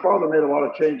 My father made a lot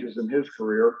of changes in his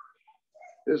career.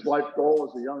 His life goal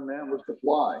as a young man was to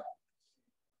fly.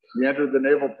 He entered the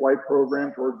Naval Flight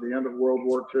Program towards the end of World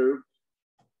War II.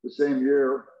 The same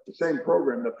year, the same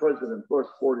program that President Bush,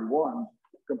 41,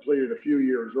 completed a few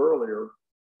years earlier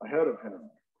ahead of him.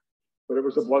 But it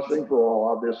was a blessing for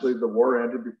all. Obviously, the war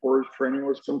ended before his training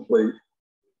was complete,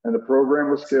 and the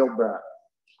program was scaled back.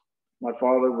 My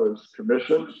father was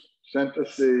commissioned, sent to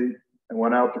sea, and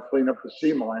went out to clean up the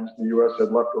sea mines the U.S.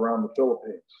 had left around the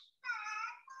Philippines.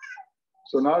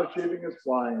 So not achieving his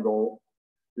flying goal,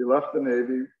 he left the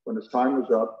Navy when his time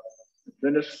was up,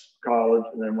 finished college,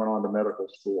 and then went on to medical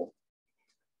school.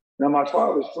 Now, my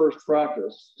father's first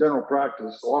practice, general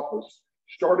practice office,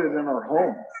 started in our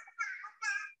home.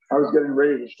 I was getting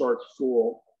ready to start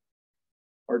school.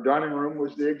 Our dining room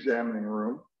was the examining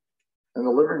room, and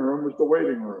the living room was the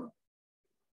waiting room.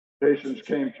 Patients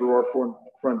came through our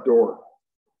front door.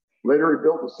 Later, he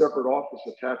built a separate office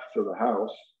attached to the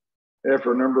house.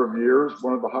 After a number of years,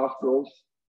 one of the hospitals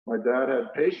my dad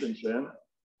had patients in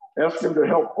asked him to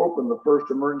help open the first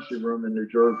emergency room in New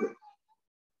Jersey.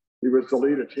 He was to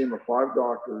lead a team of 5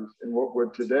 doctors in what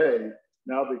would today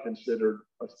now be considered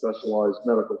a specialized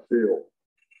medical field.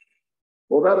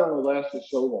 Well, that only lasted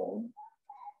so long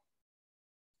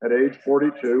At age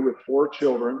 42, with 4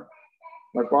 children,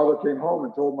 my father came home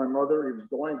and told my mother he was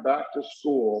going back to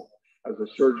school as a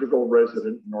surgical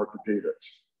resident in orthopedics.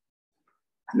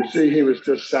 You see, he was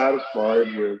just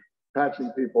satisfied with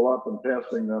patching people up and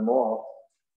passing them off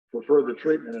for further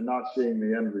treatment and not seeing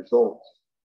the end results.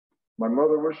 My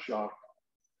mother was shocked.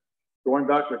 Going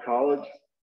back to college,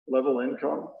 level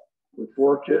income with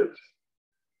 4 kids.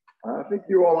 I think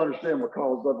you all understand what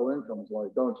college level income is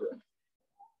like, don't you?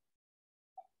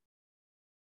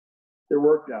 It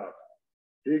worked out.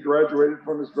 He graduated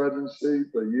from his residency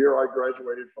the year I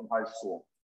graduated from high school.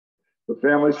 The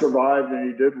family survived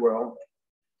and he did well.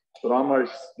 But on my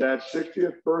dad's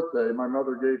 60th birthday, my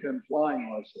mother gave him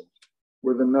flying lessons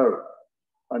with a note,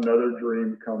 another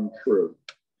dream come true.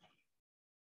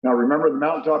 Now, remember the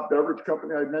Mountaintop Beverage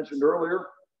Company I mentioned earlier?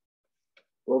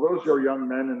 Well, those are young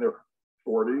men in their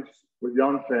 40s with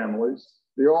young families.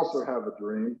 They also have a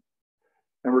dream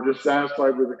and were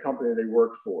dissatisfied with the company they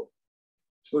worked for.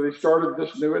 So they started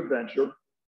this new adventure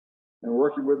and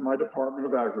working with my Department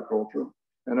of Agriculture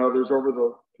and others over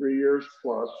the 3 years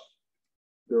plus,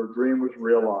 their dream was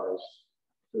realized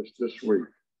this week.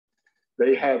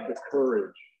 They had the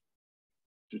courage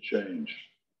to change.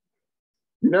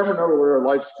 You never know where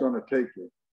life's going to take you.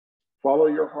 Follow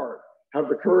your heart. Have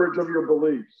the courage of your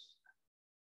beliefs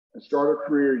and start a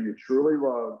career you truly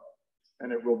love,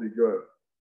 and it will be good.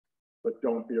 But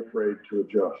don't be afraid to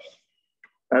adjust.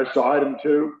 As to item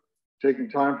 2, taking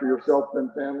time for yourself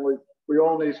and family, we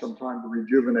all need some time to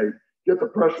rejuvenate. Get the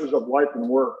pressures of life and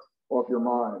work off your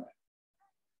mind.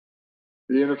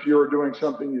 Even if you are doing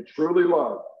something you truly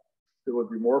love, it would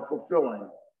be more fulfilling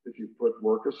if you put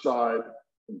work aside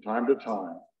from time to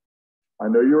time. I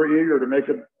know you're eager to make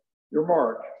your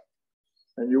mark,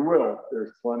 and you will.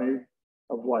 There's plenty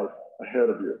of life ahead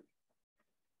of you.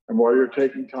 And while you're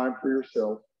taking time for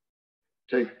yourself,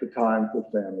 take the time for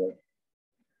family.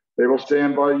 They will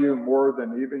stand by you more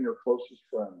than even your closest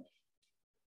friends.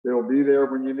 They will be there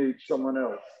when you need someone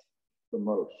else the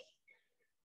most.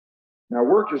 Now,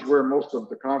 work is where most of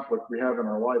the conflict we have in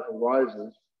our life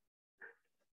arises.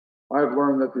 I have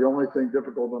learned that the only thing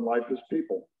difficult in life is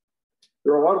people.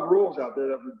 There are a lot of rules out there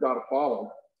that we've got to follow,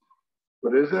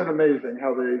 but isn't it amazing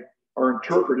how they are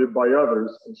interpreted by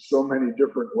others in so many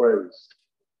different ways?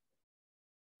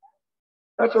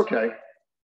 That's okay.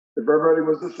 If everybody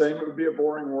was the same, it would be a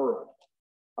boring world.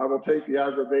 I will take the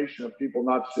aggravation of people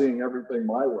not seeing everything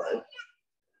my way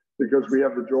because we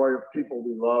have the joy of people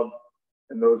we love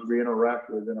and those we interact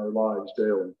with in our lives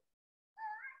daily.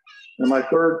 And my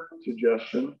third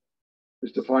suggestion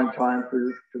is to find time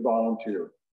to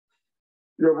volunteer.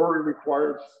 You have already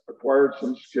acquired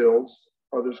some skills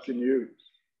others can use.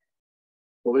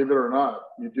 Believe it or not,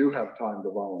 you do have time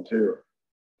to volunteer.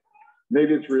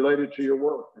 Maybe it's related to your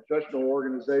work. Professional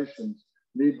organizations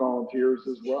need volunteers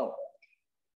as well.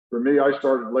 For me, I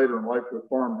started later in life with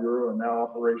Farm Bureau and now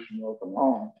Operation Welcome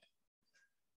Home.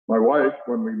 My wife,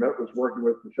 when we met, was working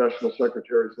with Professional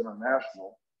Secretaries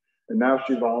International, and now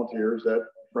she volunteers at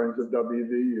Friends of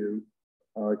WVU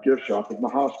gift shop in the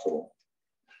hospital.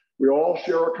 We all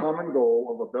share a common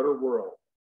goal of a better world.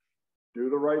 Do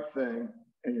the right thing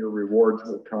and your rewards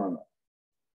will come.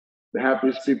 The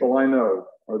happiest people I know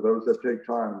are those that take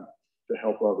time to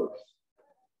help others.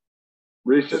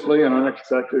 Recently and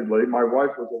unexpectedly, my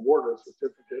wife was awarded a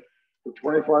certificate for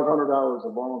 2,500 hours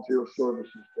of volunteer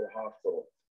services to the hospital.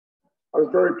 I was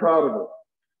very proud of her,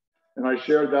 and I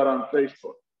shared that on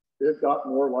Facebook. It got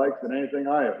more likes than anything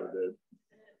I ever did.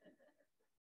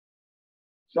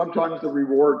 Sometimes the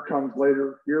reward comes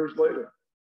later, years later.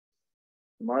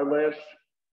 My last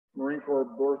Marine Corps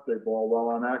birthday ball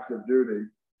while on active duty,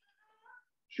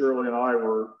 Shirley and I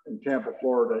were in Tampa,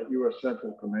 Florida at U.S.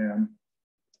 Central Command.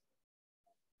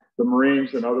 The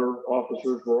Marines and other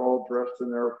officers were all dressed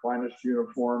in their finest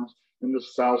uniforms, and the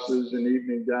spouses in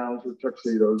evening gowns or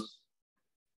tuxedos.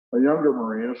 A younger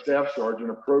Marine, a staff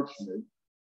sergeant, approached me.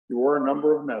 He wore a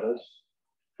number of medals.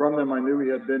 From them, I knew he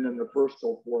had been in the First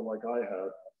Gulf War like I had,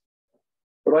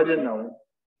 but I didn't know him.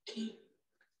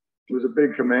 It was a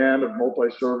big command of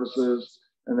multi-services,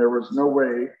 and there was no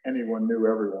way anyone knew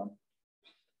everyone.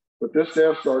 But this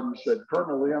staff sergeant said,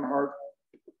 "Colonel Leonhardt,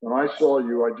 when I saw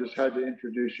you, I just had to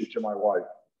introduce you to my wife.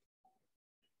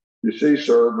 You see,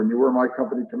 sir, when you were my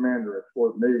company commander at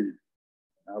Fort Meade,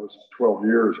 that was 12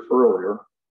 years earlier,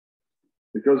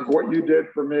 because of what you did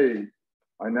for me,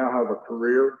 I now have a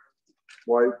career,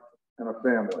 wife, and a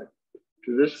family.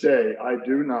 To this day, I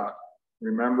do not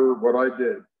remember what I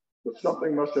did, but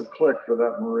something must have clicked for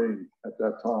that Marine at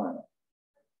that time.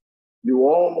 You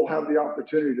all will have the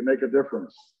opportunity to make a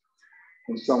difference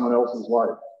in someone else's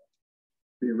life.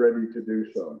 Be ready to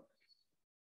do so."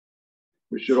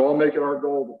 We should all make it our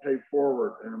goal to pay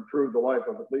forward and improve the life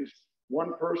of at least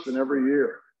one person every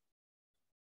year.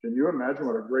 Can you imagine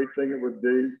what a great thing it would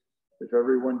be if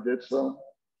everyone did so?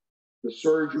 The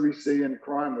surge we see in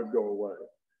crime would go away.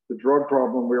 The drug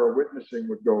problem we are witnessing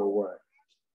would go away.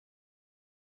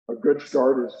 A good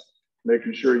start is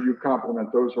making sure you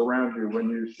compliment those around you when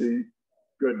you see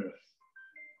goodness.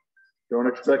 Don't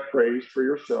expect praise for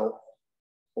yourself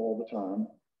all the time,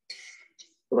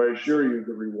 but I assure you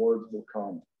the rewards will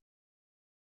come.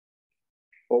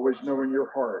 Always know in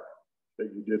your heart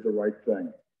that you did the right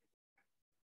thing.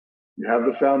 You have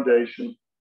the foundation,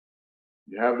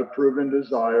 you have the proven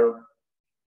desire,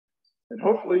 and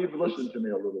hopefully you've listened to me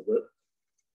a little bit.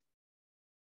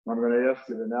 I'm going to ask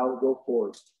you to now go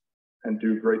forth and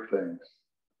do great things.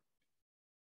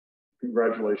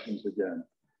 Congratulations again.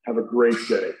 Have a great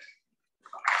day.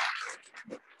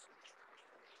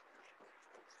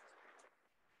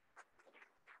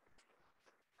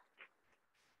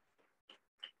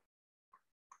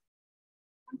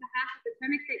 On behalf of the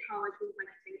Potomac State College, we would like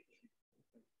to thank you.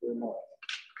 Thank you very much.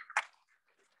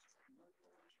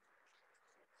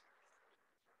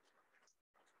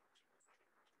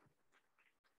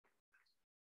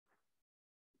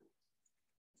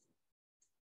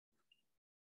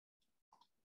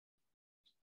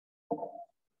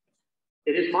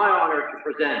 It is my honor to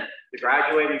present the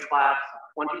graduating class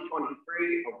of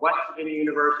 2023 of West Virginia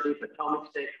University Potomac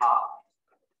State College.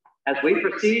 As we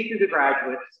proceed through the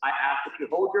graduates, I ask that you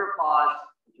hold your applause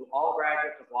until all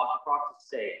graduates have walked across the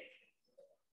stage.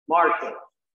 Marshall,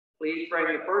 please bring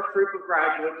the first group of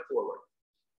graduates forward.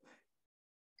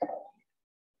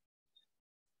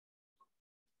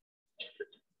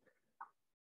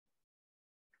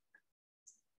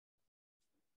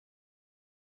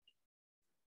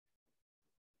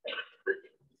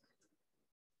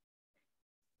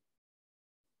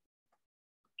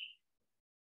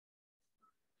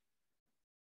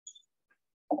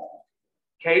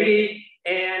 Katie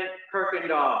Ann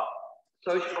Kirkendall,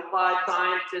 Associate of Applied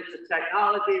Science, Business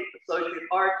Technology, Associate of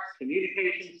Arts,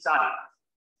 Communication Studies.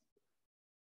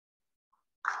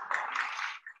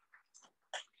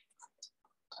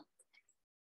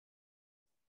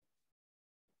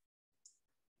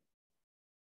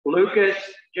 Lucas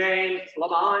James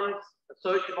Lamont,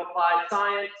 Associate of Applied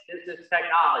Science, Business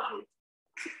Technology.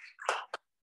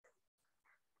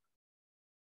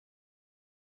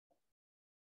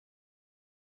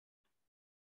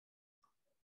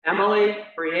 Emily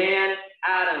Brianne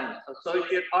Adams,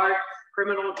 Associate Arts,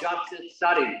 Criminal Justice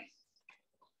Studies.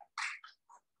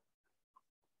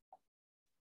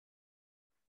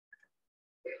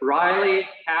 Riley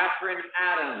Catherine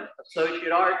Adams,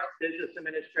 Associate Arts, Business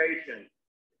Administration.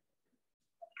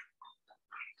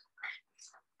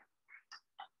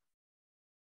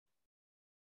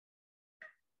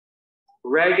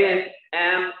 Reagan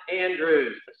M.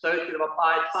 Andrews, Associate of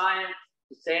Applied Science,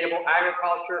 Sustainable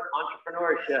Agriculture,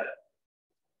 Entrepreneurship.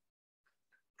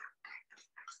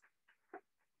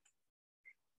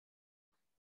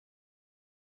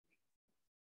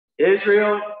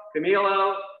 Israel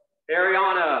Camilo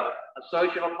Ariano,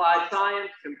 Associate of Applied Science,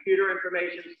 Computer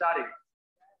Information Studies.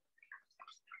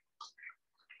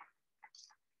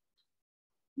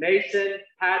 Mason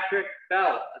Patrick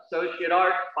Belt, Associate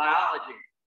Arts, Biology.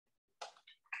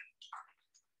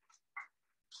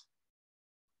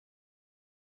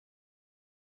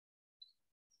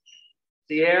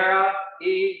 Sierra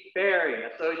E. Berry,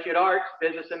 Associate Arts,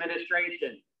 Business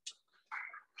Administration.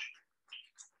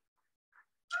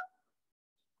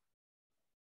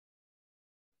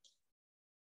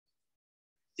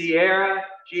 Sierra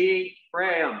G.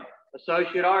 Graham,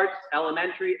 Associate Arts,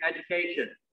 Elementary Education.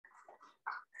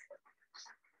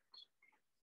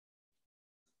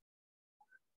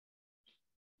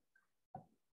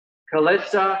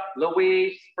 Calista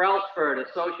Louise Brelsford,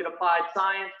 Associate Applied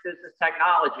Science, Business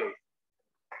Technology.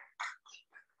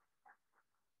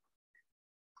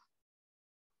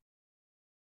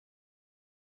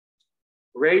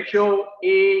 Rachel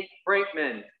E.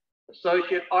 Brinkman,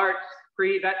 Associate Arts,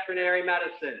 Pre-Veterinary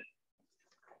Medicine.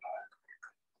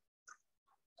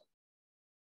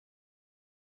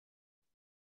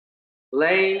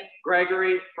 Lane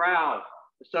Gregory Proud,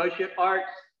 Associate Arts,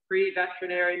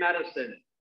 Pre-Veterinary Medicine.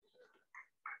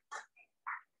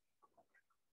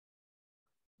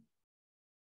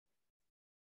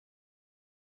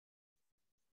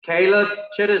 Caleb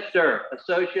Chittister,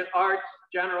 Associate Arts,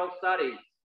 General Studies.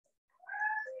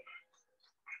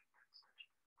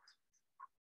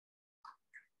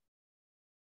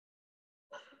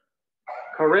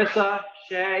 Carissa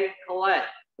Shea Collette,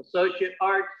 Associate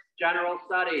Arts, General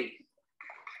Studies.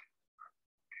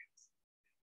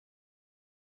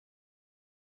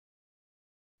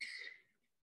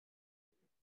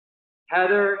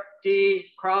 Heather D.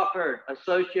 Crawford,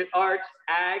 Associate Arts,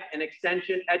 Ag and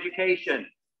Extension Education.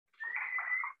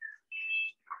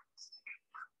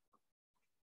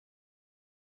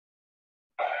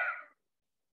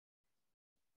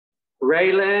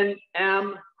 Raylyn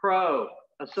M. Crow,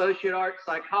 Associate Arts,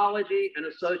 Psychology and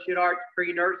Associate Arts,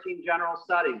 Pre-Nursing General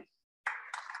Studies.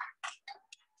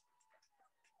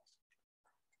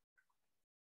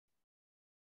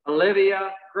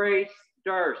 Olivia Grace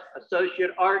Durst,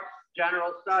 Associate Arts,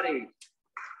 General Studies.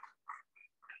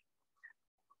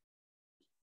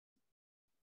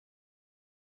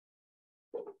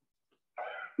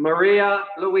 Maria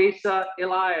Luisa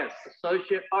Elias,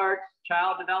 Associate Arts,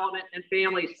 Child Development and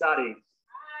Family Studies.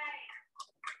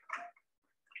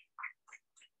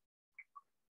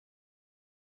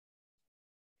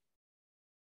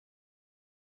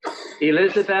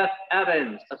 Elizabeth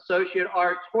Evans, Associate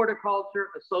Arts, Horticulture,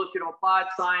 Associate of Applied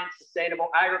Science, Sustainable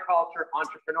Agriculture,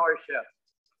 Entrepreneurship.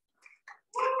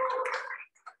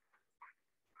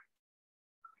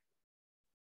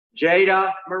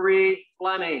 Jada Marie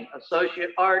Fleming, Associate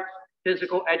Arts,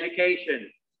 Physical Education.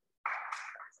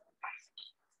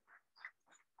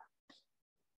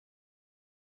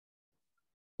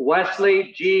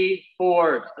 Wesley G.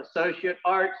 Forbes, Associate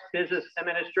Arts, Business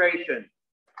Administration.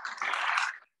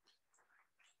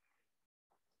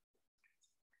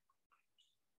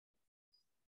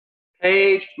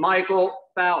 Paige Michael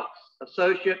Phelps,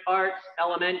 Associate Arts,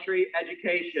 Elementary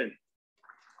Education.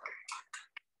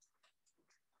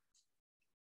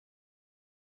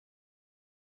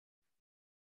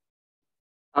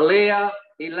 Aaliyah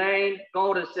Elaine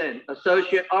Goldison,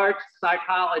 Associate Arts,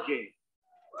 Psychology.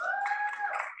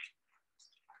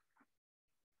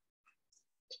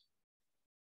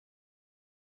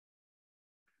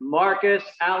 Marcus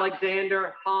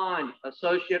Alexander Hahn,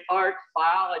 Associate Arts,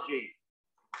 Biology.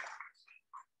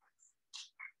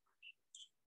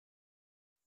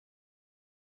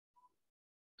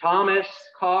 Thomas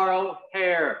Carl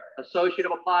Hare, Associate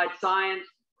of Applied Science,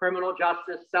 Criminal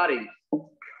Justice Studies.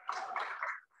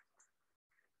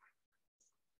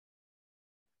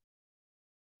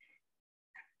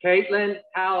 Caitlin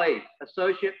Halley,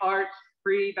 Associate Arts,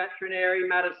 Pre-Veterinary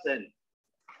Medicine.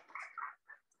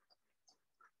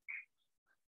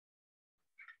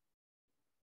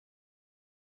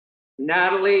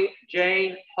 Natalie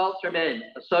Jane Halterman,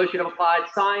 Associate of Applied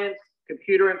Science,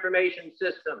 Computer Information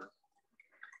Systems.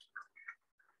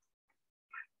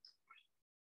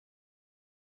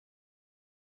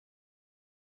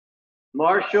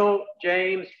 Marshall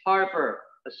James Harper,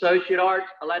 Associate Arts,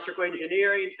 Electrical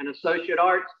Engineering and Associate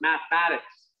Arts, Mathematics.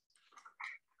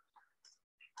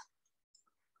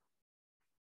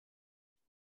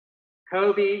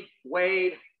 Kobe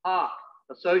Wade Hawk,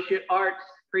 Associate Arts,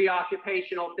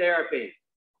 Pre-Occupational Therapy.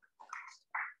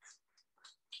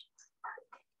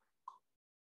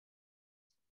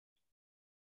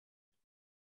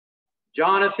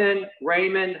 Jonathan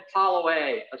Raymond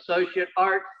Holloway, Associate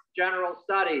Arts, General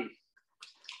Studies.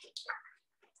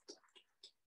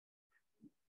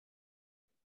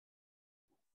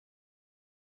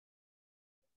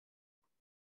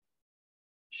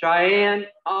 Cheyenne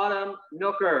Autumn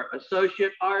Nooker,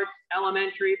 Associate Arts,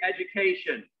 Elementary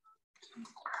Education.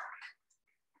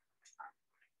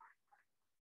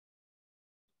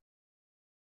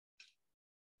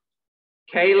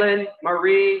 Kaylin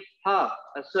Marie Huff,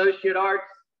 Associate Arts,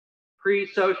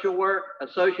 Pre-Social Work,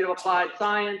 Associate of Applied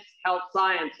Science, Health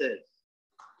Sciences.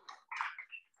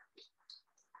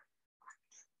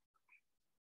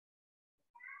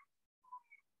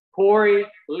 Corey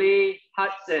Lee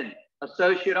Hudson,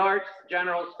 Associate Arts,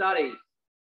 General Studies.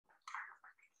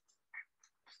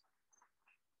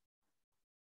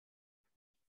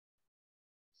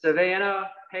 Savannah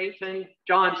Payton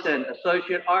Johnson,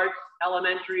 Associate Arts,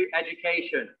 Elementary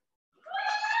Education.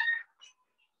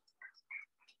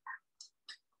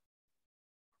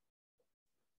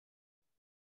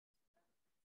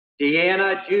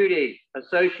 Deanna Judy,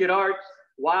 Associate Arts,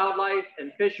 Wildlife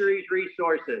and Fisheries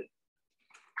Resources.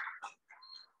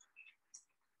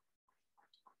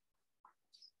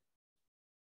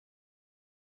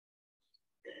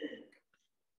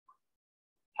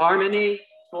 Harmony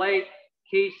Blake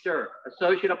Keister,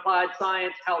 Associate Applied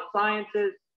Science, Health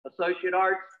Sciences, Associate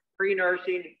Arts,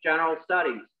 Pre-Nursing, General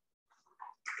Studies.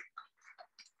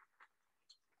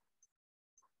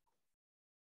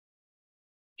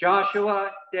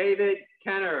 Joshua David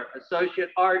Kenner, Associate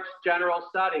Arts, General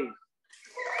Studies.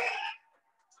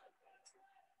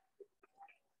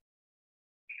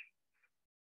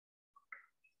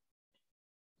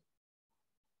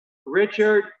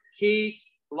 Richard Keith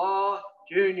Law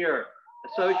Jr.,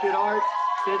 Associate Arts,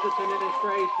 Business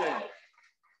Administration.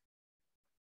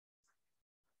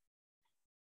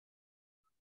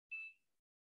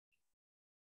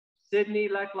 Sydney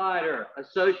Lecklider,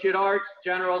 Associate Arts,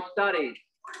 General Studies.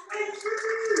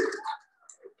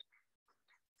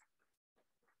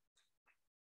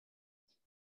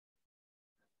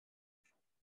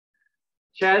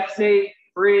 Chesney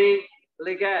Bree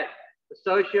Liggett,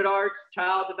 Associate Arts,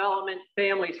 Child Development,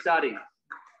 Family Studies.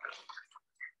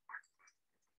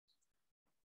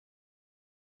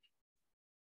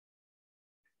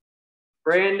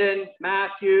 Brandon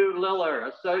Matthew Liller,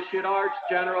 Associate Arts,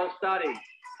 General Studies.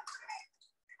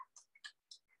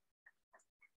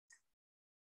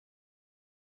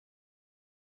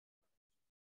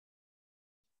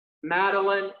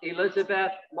 Madeline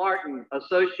Elizabeth Martin,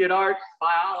 Associate Arts,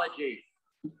 Biology.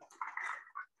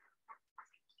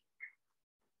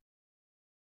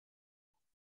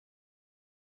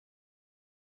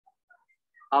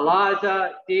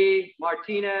 Alaza D.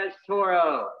 Martinez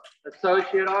Toro,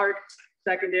 Associate Arts,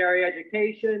 Secondary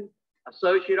Education,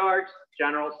 Associate Arts,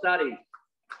 General Studies.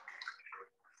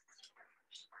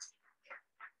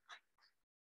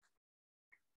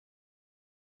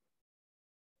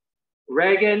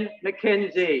 Reagan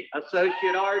McKenzie,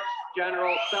 Associate Arts,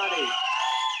 General Studies.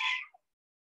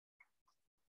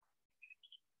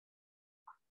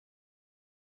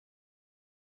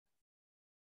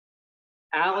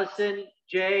 Allison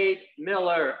Jade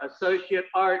Miller, Associate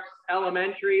Arts,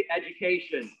 Elementary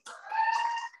Education.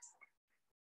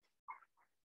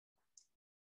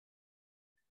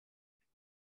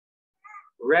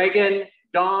 Reagan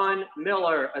Dawn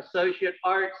Miller, Associate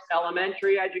Arts,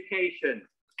 Elementary Education.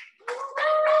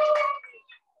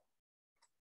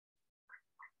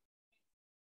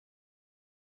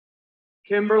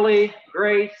 Kimberly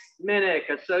Grace Minnick,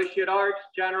 Associate Arts,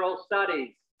 General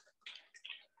Studies.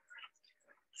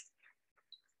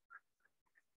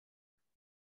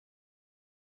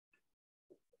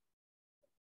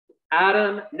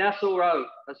 Adam Nesselroth,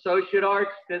 Associate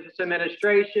Arts, Business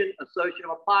Administration, Associate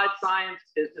of Applied Science,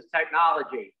 Business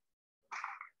Technology.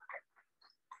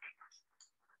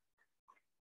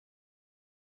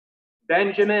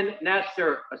 Benjamin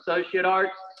Nestor, Associate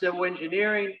Arts, Civil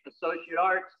Engineering, Associate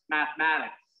Arts,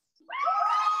 Mathematics.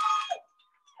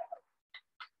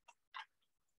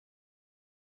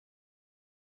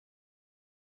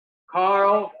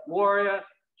 Carl Moria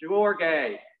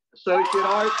George, Associate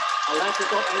Arts,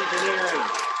 Electrical Engineering.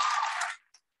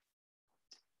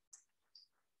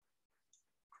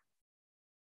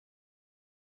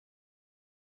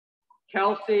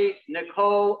 Kelsey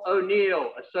Nicole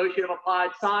O'Neill, Associate of Applied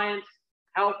Science,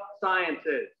 Health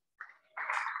Sciences.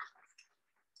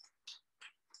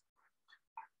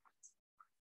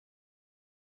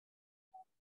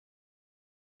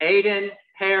 Aiden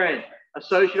Parent,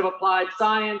 Associate of Applied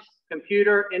Science,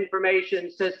 Computer Information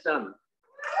Systems.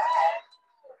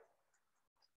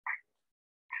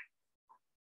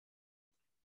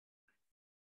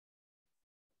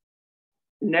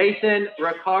 Nathan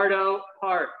Ricardo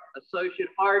Park, Associate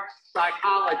Arts,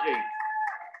 Psychology.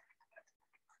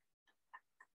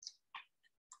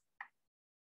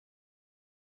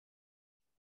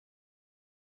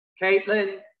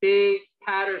 Caitlin B.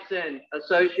 Patterson,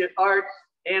 Associate Arts,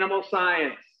 Animal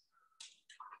Science.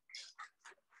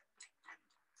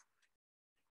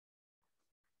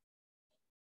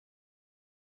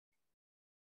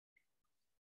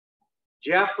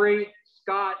 Jeffrey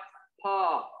Scott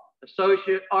Paul,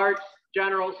 Associate Arts,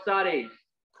 General Studies.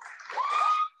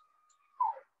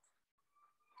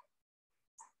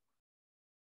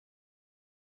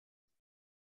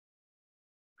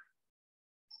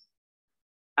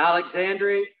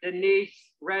 Alexandria Denise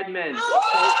Redmond,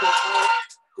 Associate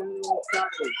Arts, General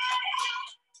Studies.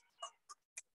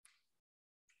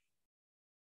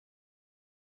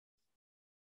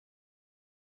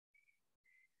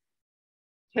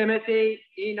 Timothy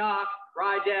Enoch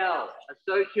Rydell,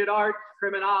 Associate Arts,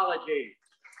 Criminology.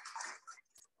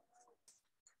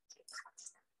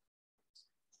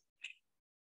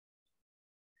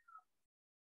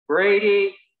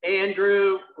 Brady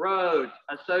Andrew Rhodes,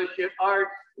 Associate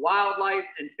Arts, Wildlife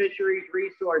and Fisheries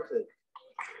Resources.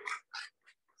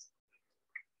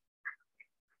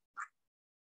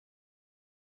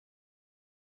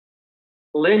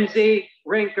 Lindsay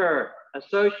Rinker,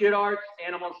 Associate Arts,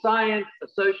 Animal Science,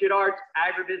 Associate Arts,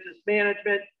 Agribusiness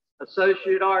Management,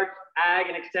 Associate Arts, Ag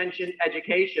and Extension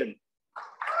Education.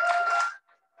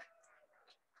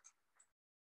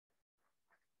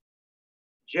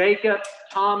 Jacob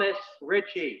Thomas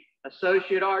Ritchie,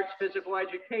 Associate Arts, Physical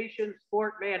Education,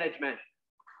 Sport Management.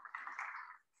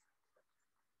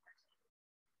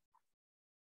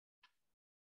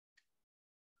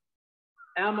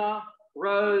 Emma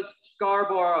Rose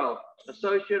Scarborough,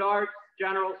 Associate Arts,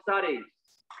 General Studies.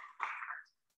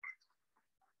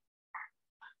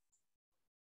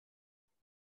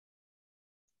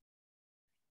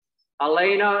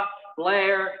 Elena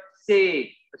Blair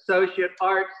C., Associate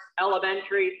Arts,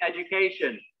 Elementary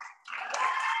Education.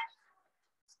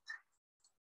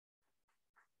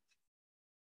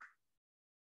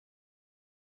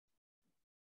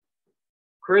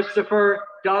 Christopher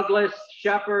Douglas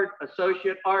Shepard,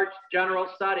 Associate Arts, General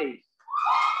Studies.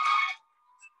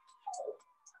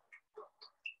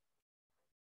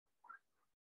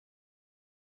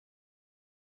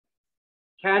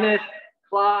 Kenneth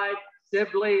Clyde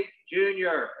Sibley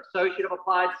Jr., Associate of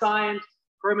Applied Science,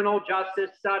 Criminal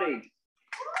Justice Studies.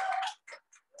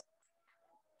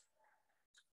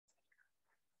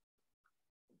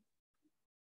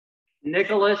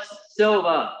 Nicholas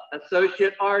Silva,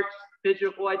 Associate Arts,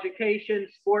 Physical Education,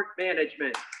 Sport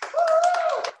Management.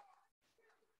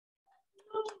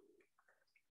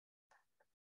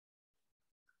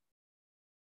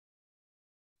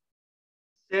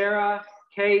 Sarah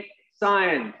Kate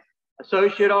Science,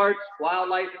 Associate Arts,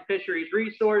 Wildlife and Fisheries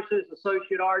Resources,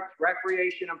 Associate Arts,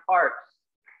 Recreation and Parks.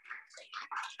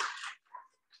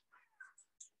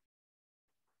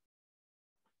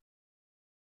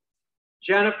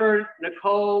 Jennifer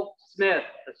Nicole Smith,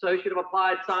 Associate of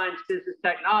Applied Science, Business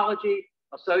Technology,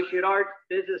 Associate Arts,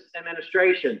 Business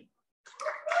Administration.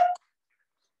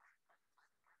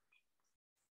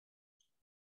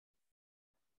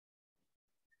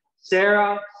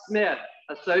 Sarah Smith,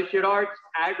 Associate Arts,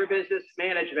 Agribusiness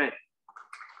Management.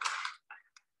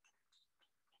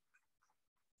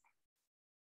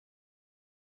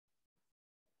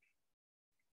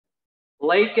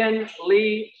 Laken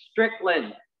Lee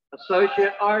Strickland,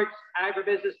 Associate Arts,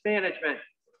 Agribusiness Management.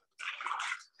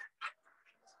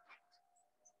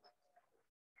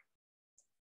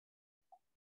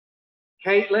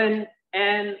 Caitlin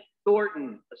N.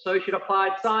 Thornton, Associate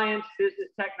Applied Science, Business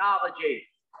Technology.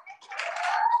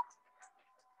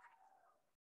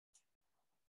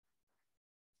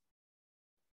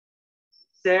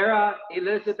 Sarah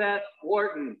Elizabeth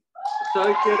Wharton,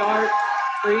 Associate Arts,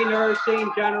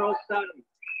 Pre-Nursing General Studies.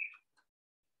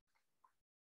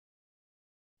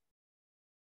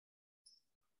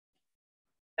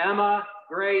 Emma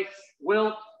Grace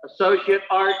Wilt, Associate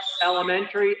Arts,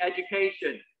 Elementary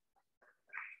Education.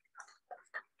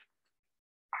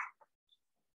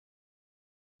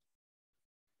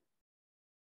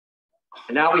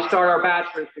 And now we start our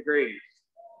bachelor's degrees.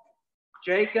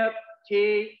 Jacob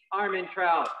T.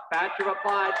 Armentrout, Bachelor of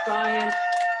Applied Science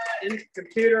in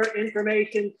Computer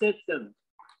Information Systems.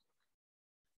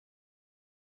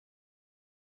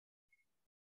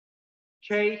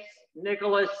 Chase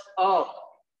Nicholas Alt,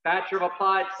 Bachelor of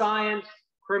Applied Science,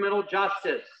 Criminal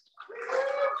Justice.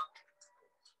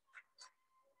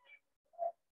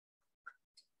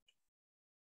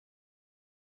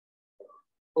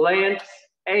 Lance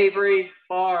Avery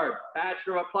Barb,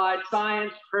 Bachelor of Applied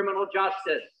Science, Criminal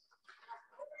Justice.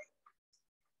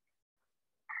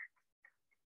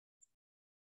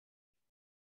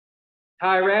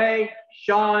 Tyree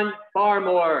Sean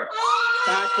Barmore,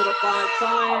 Bachelor of Applied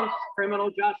Science,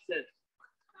 Criminal Justice.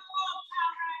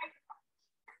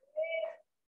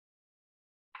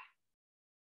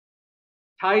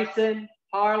 Tyson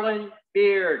Harlan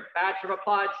Beard, Bachelor of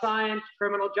Applied Science,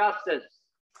 Criminal Justice.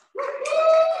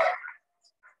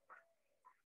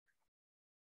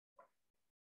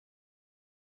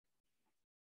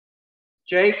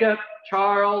 Jacob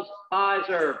Charles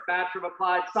Pfizer, Bachelor of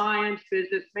Applied Science,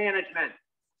 Business Management.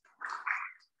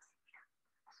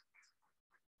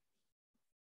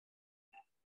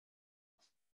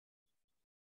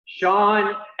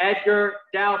 Sean Edgar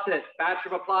Douthit,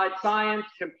 Bachelor of Applied Science,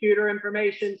 Computer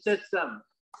Information Systems.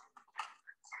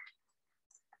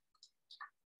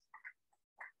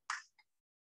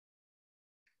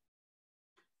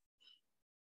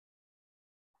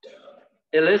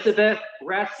 Elizabeth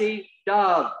Ressi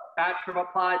Dove, Bachelor of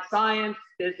Applied Science,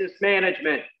 Business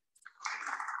Management.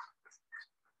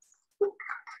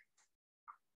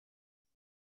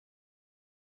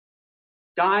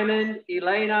 Diamond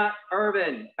Elena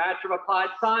Irvin, Bachelor of Applied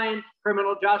Science,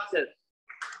 Criminal Justice.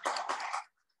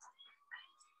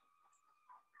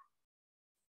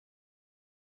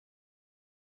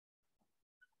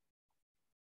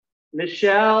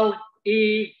 Michelle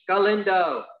E.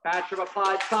 Galindo, Bachelor of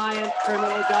Applied Science,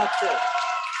 Criminal Justice.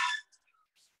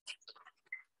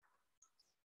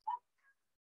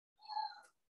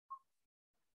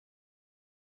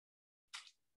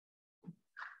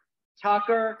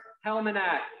 Tucker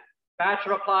Helmanak,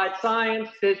 Bachelor of Applied Science,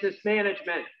 Business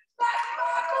Management.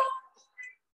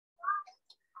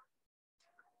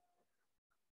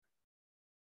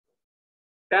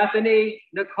 Bethany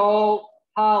Nicole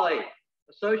Holly,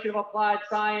 Associate of Applied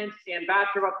Science and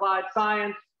Bachelor of Applied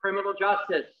Science, Criminal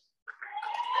Justice.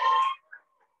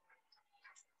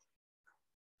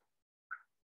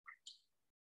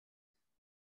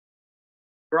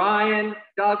 Brian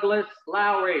Douglas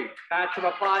Lowry, Bachelor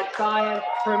of Applied Science,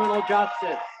 Criminal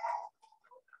Justice.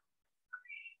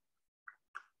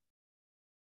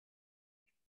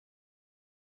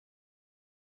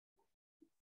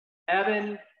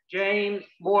 Evan James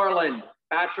Moreland,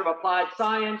 Bachelor of Applied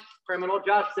Science, Criminal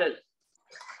Justice.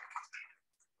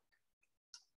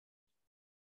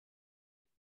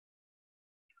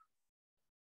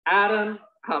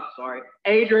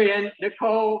 Adrian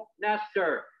Nicole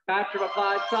Nestor, Bachelor of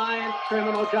Applied Science,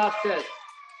 Criminal Justice.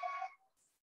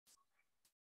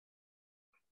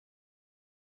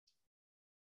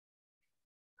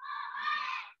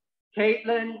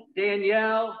 Caitlin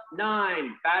Danielle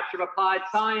Nine, Bachelor of Applied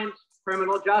Science,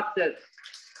 Criminal Justice.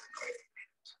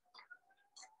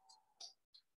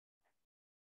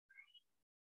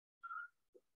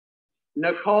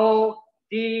 Nicole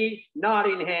D.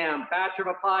 Nottingham, Bachelor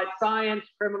of Applied Science,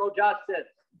 Criminal Justice.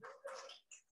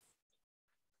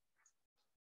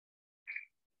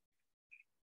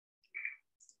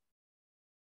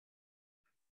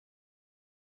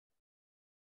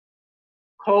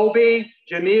 Colby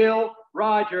Jamil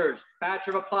Rogers,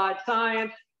 Bachelor of Applied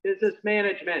Science, Business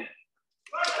Management.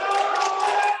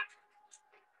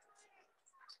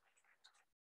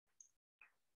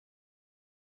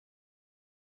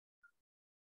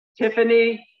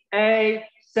 Tiffany A.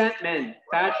 Sentman,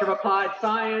 Bachelor of Applied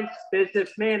Science, Business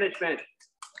Management.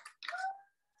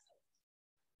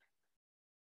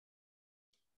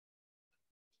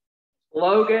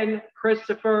 Logan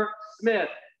Christopher Smith,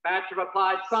 Bachelor of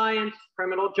Applied Science,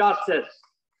 Criminal Justice.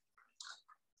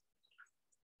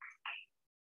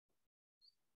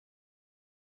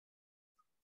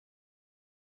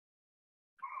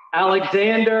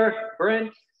 Alexander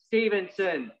Brent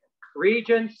Stevenson,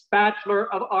 Regents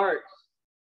Bachelor of Arts.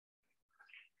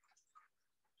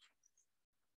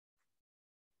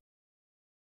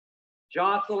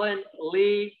 Jocelyn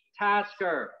Lee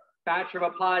Tasker, Bachelor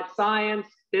of Applied Science,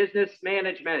 Business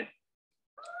Management.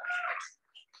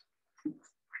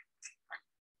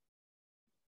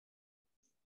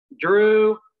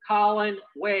 Drew Colin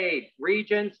Wade,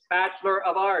 Regents Bachelor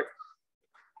of Arts.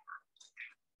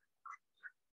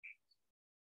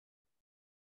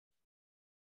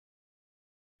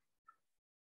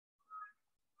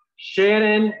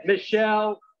 Shannon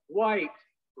Michelle White,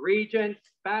 Regents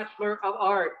Bachelor of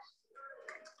Arts.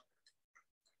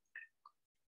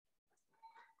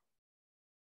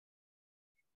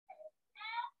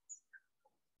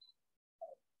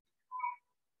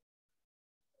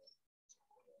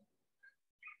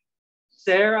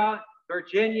 Sarah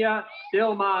Virginia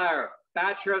Stillmeyer,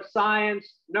 Bachelor of Science,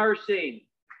 Nursing.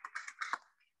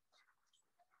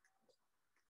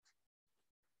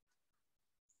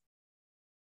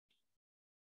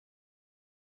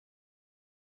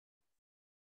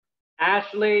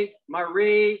 Ashley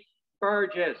Marie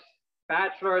Burgess,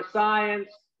 Bachelor of Science,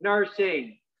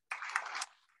 Nursing.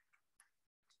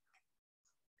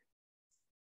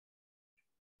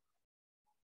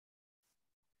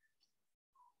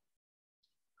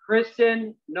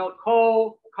 Kristen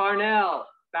Nicole Carnell,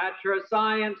 Bachelor of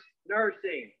Science,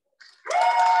 Nursing.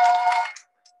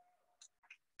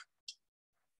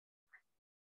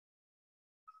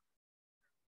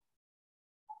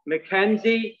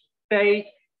 Mackenzie Faith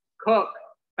Cook,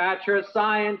 Bachelor of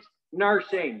Science,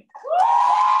 Nursing.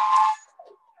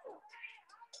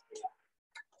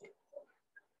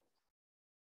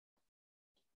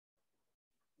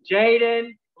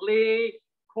 Jaden Lee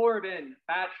Corbin,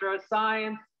 Bachelor of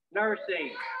Science,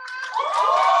 Nursing.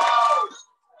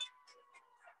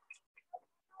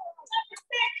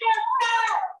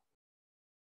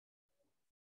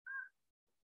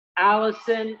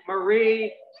 Allison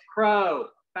Marie Crow,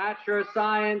 Bachelor of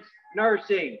Science,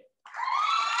 Nursing.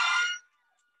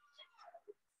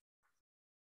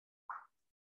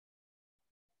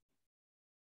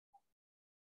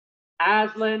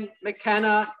 Aslan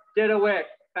McKenna Didewick,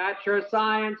 Bachelor of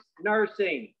Science,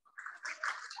 Nursing.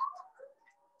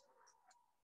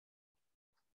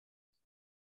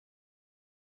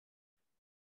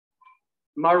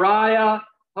 Mariah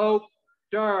Hope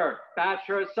Durr,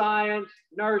 Bachelor of Science,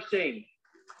 Nursing.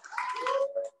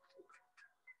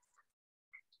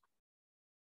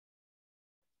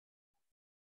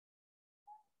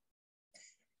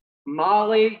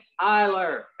 Molly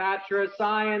Eiler, Bachelor of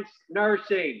Science,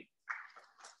 Nursing.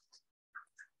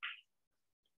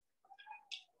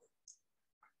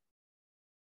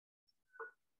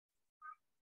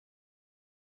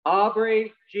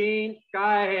 Aubrey Jean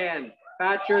Guyhan,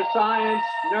 Bachelor of Science,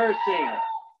 Nursing.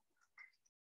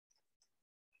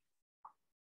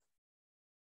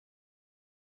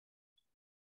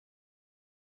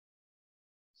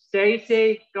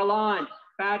 Stacy Gallant,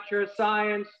 Bachelor of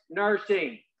Science,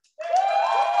 Nursing.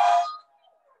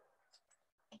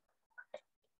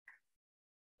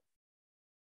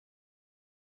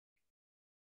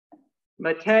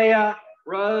 Matea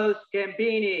Rose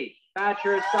Gambini,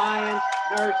 Bachelor of Science,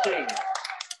 Nursing.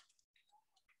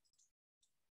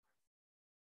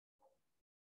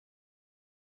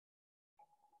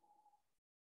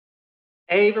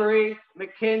 Avery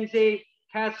Mackenzie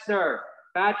Kessner,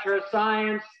 Bachelor of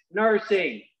Science,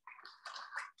 Nursing.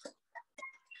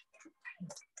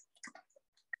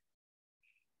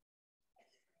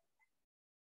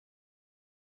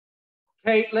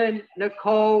 Caitlin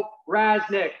Nicole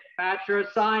Rasnick, Bachelor of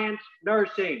Science,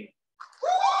 Nursing.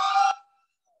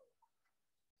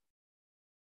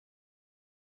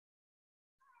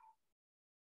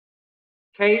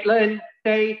 Caitlin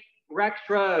Faith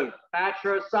Rexroad,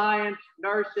 Bachelor of Science,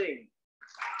 Nursing.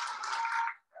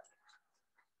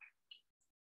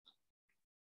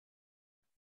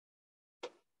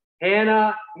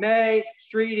 Hannah May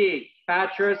Streety,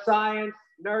 Bachelor of Science,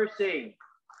 Nursing.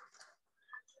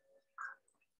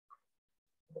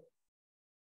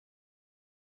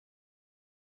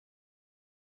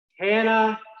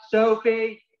 Hannah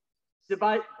Sophie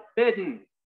Bidden,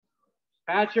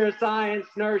 Bachelor of Science,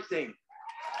 Nursing.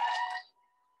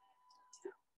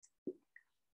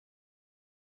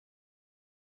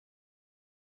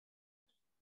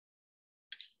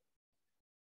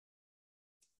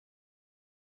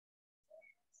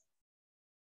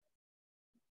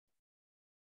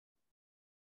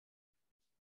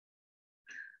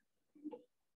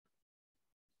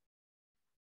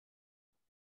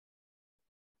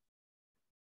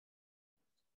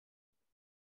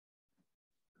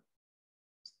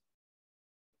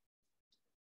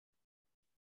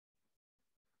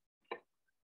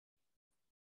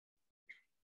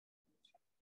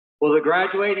 Will the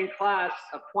graduating class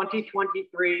of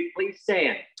 2023 please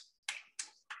stand?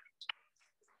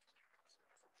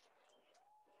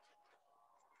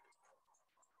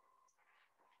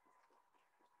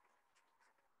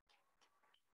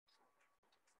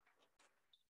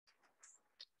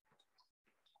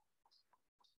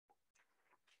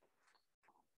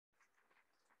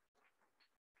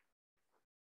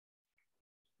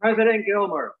 President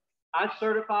Gilmer, I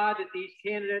certify that these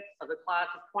candidates of the class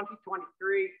of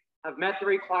 2023 have met the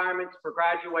requirements for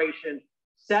graduation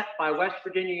set by West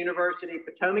Virginia University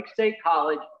Potomac State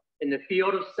College in the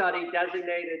field of study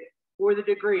designated for the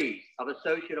degrees of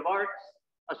Associate of Arts,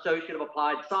 Associate of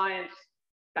Applied Science,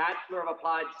 Bachelor of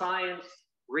Applied Science,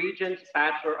 Regents,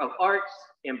 Bachelor of Arts,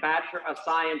 and Bachelor of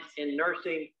Science in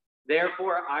Nursing.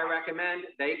 Therefore, I recommend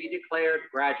they be declared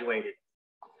graduated.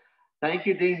 Thank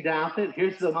you, Dean Douthit.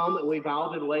 Here's the moment we've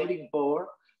all been waiting for,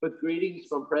 with greetings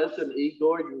from President E.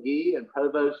 Gordon Gee and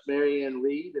Provost Mary Ann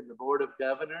Reed and the Board of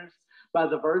Governors. By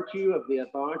the virtue of the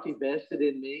authority vested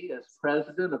in me as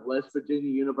President of West Virginia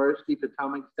University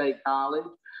Potomac State College,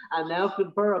 I now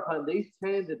confer upon these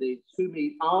candidates who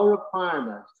meet all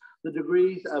requirements the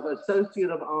degrees of Associate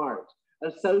of Arts,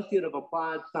 Associate of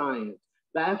Applied Science,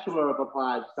 Bachelor of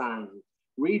Applied Science,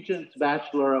 Regents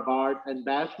Bachelor of Art, and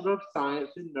Bachelor of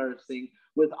Science in Nursing,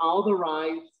 with all the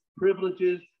rights,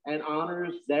 privileges, and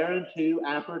honors thereunto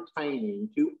appertaining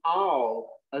to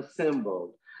all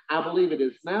assembled. I believe it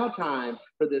is now time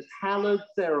for this hallowed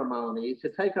ceremony to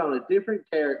take on a different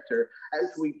character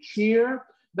as we cheer,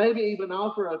 maybe even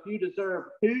offer a few deserved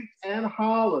hoots and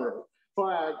hollers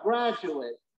for our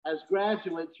graduates. As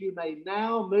graduates, you may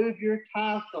now move your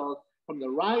tassels from the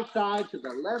right side to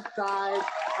the left side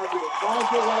of your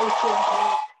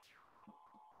graduation.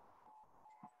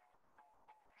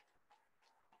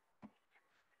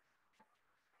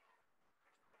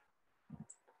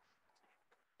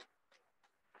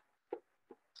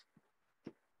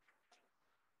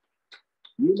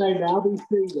 You may now be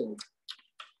seated.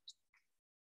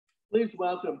 Please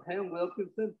welcome Pam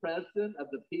Wilkinson, President of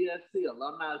the PSC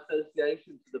Alumni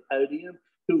Association, to the podium,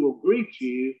 who will greet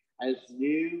you as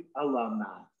new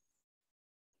alumni.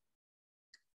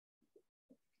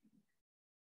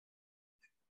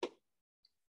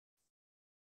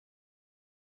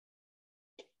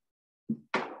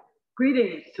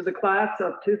 Greetings to the class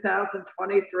of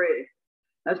 2023.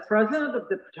 As president of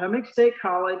the Potomac State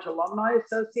College Alumni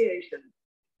Association,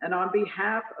 and on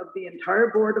behalf of the entire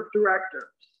board of directors,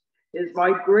 it is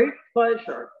my great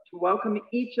pleasure to welcome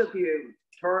each of you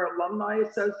to our Alumni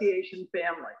Association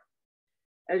family.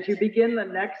 As you begin the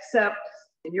next steps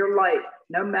in your life,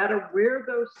 no matter where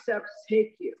those steps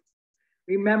take you,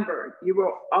 remember, you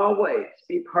will always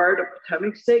be part of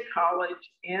Potomac State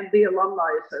College and the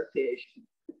Alumni Association.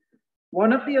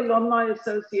 One of the Alumni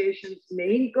Association's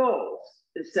main goals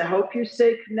is to help you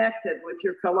stay connected with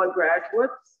your fellow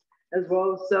graduates, as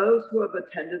well as those who have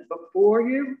attended before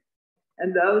you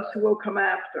and those who will come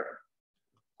after.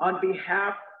 On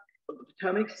behalf of the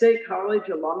Potomac State College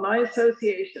Alumni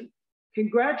Association,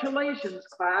 congratulations,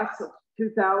 class of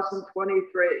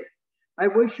 2023. I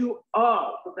wish you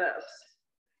all the best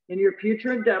in your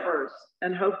future endeavors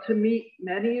and hope to meet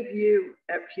many of you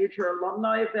at future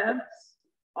alumni events,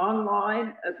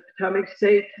 online at the Potomac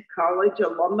State College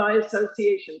Alumni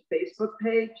Association Facebook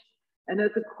page, and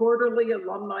at the quarterly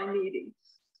alumni meetings.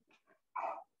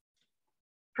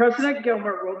 President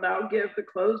Gilmer will now give the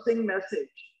closing message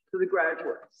to the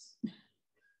graduates.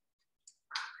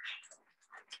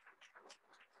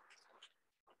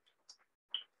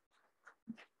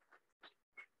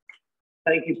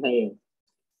 Thank you, Pam.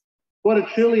 What a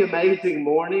truly amazing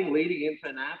morning leading into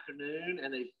an afternoon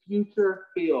and a future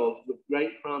filled with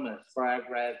great promise for our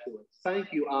graduates.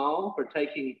 Thank you all for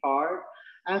taking part.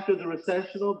 After the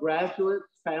recessional, graduates,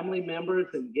 family members,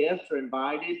 and guests are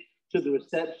invited to the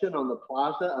reception on the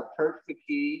plaza of Church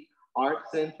McKee Art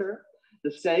Center.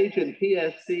 The stage and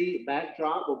PSC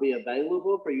backdrop will be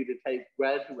available for you to take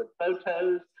graduate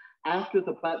photos after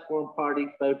the platform party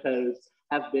photos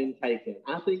have been taken.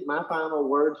 I think my final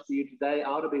words to you today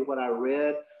ought to be what I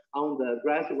read on the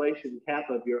graduation cap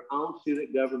of your own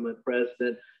student government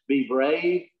president: be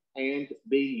brave and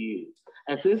be you.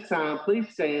 At this time, please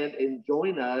stand and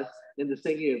join us in the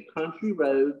singing of Country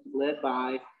Roads, led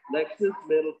by Lexus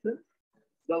Middleton.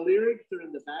 The lyrics are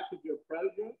in the back of your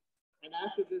program. And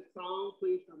after this song,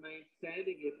 please remain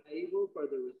standing if able for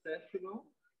the recessional.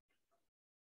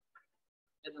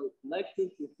 And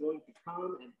Lexus is going to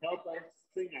come and help us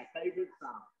sing our favorite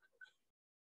song.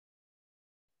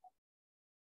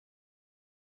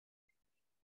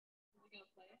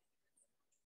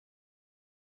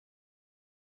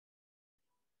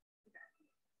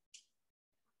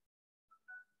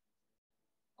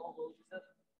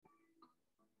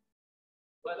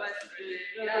 West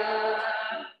Virginia,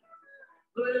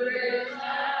 blue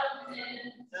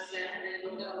mountains,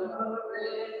 standing over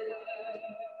it.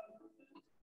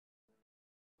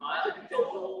 My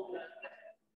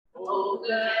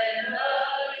golden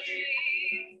melody,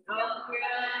 come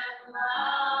grand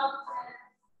mountains,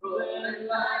 rolling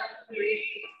like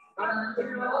trees,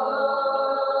 country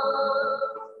road,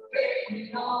 take me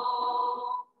home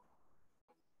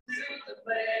to the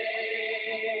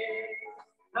place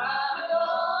I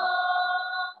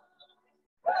belong.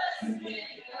 West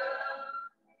Virginia,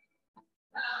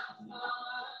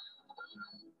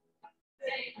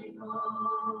 take me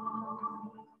home.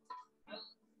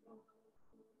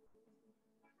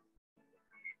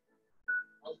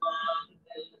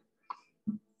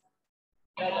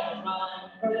 Get around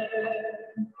her,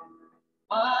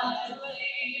 my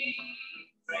way,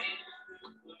 rain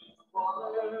through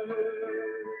water.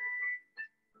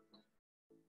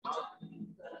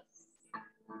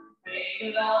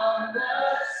 Painted on the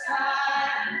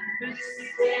sky, misty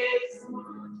days,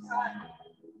 moonshine,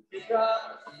 it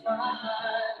drops my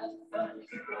eyes,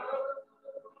 country road,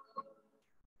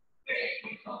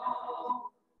 take me home.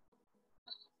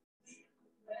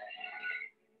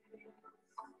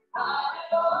 I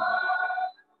belong.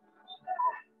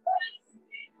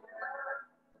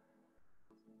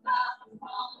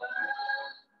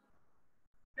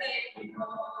 Take me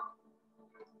home.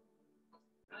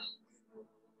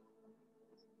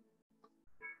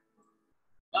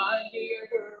 I hear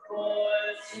her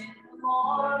voice in the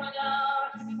morning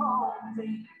hours calling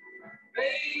me.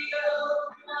 Radio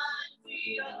reminds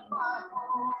me of my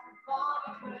home far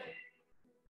away.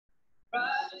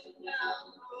 Riding down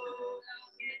the road, I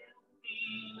get the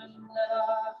feeling that I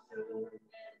should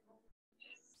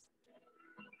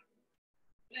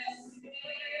yesterday.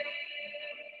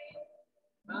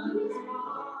 I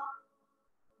belong.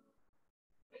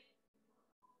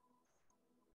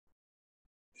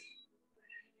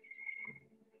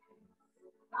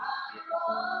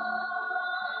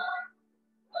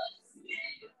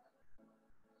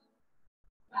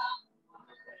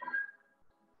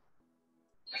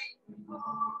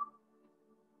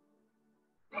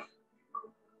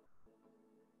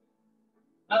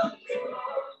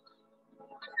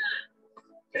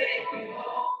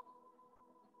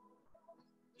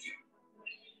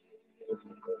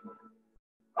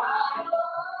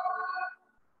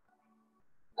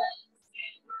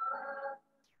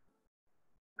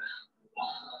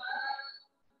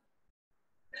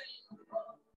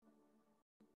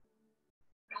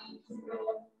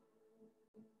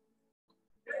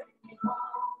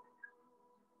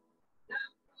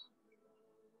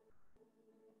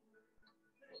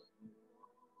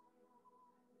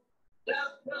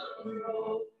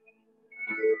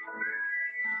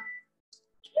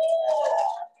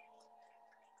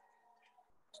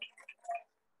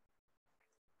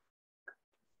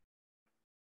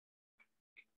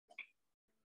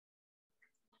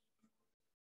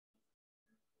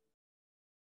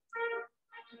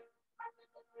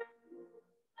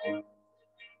 Thank you.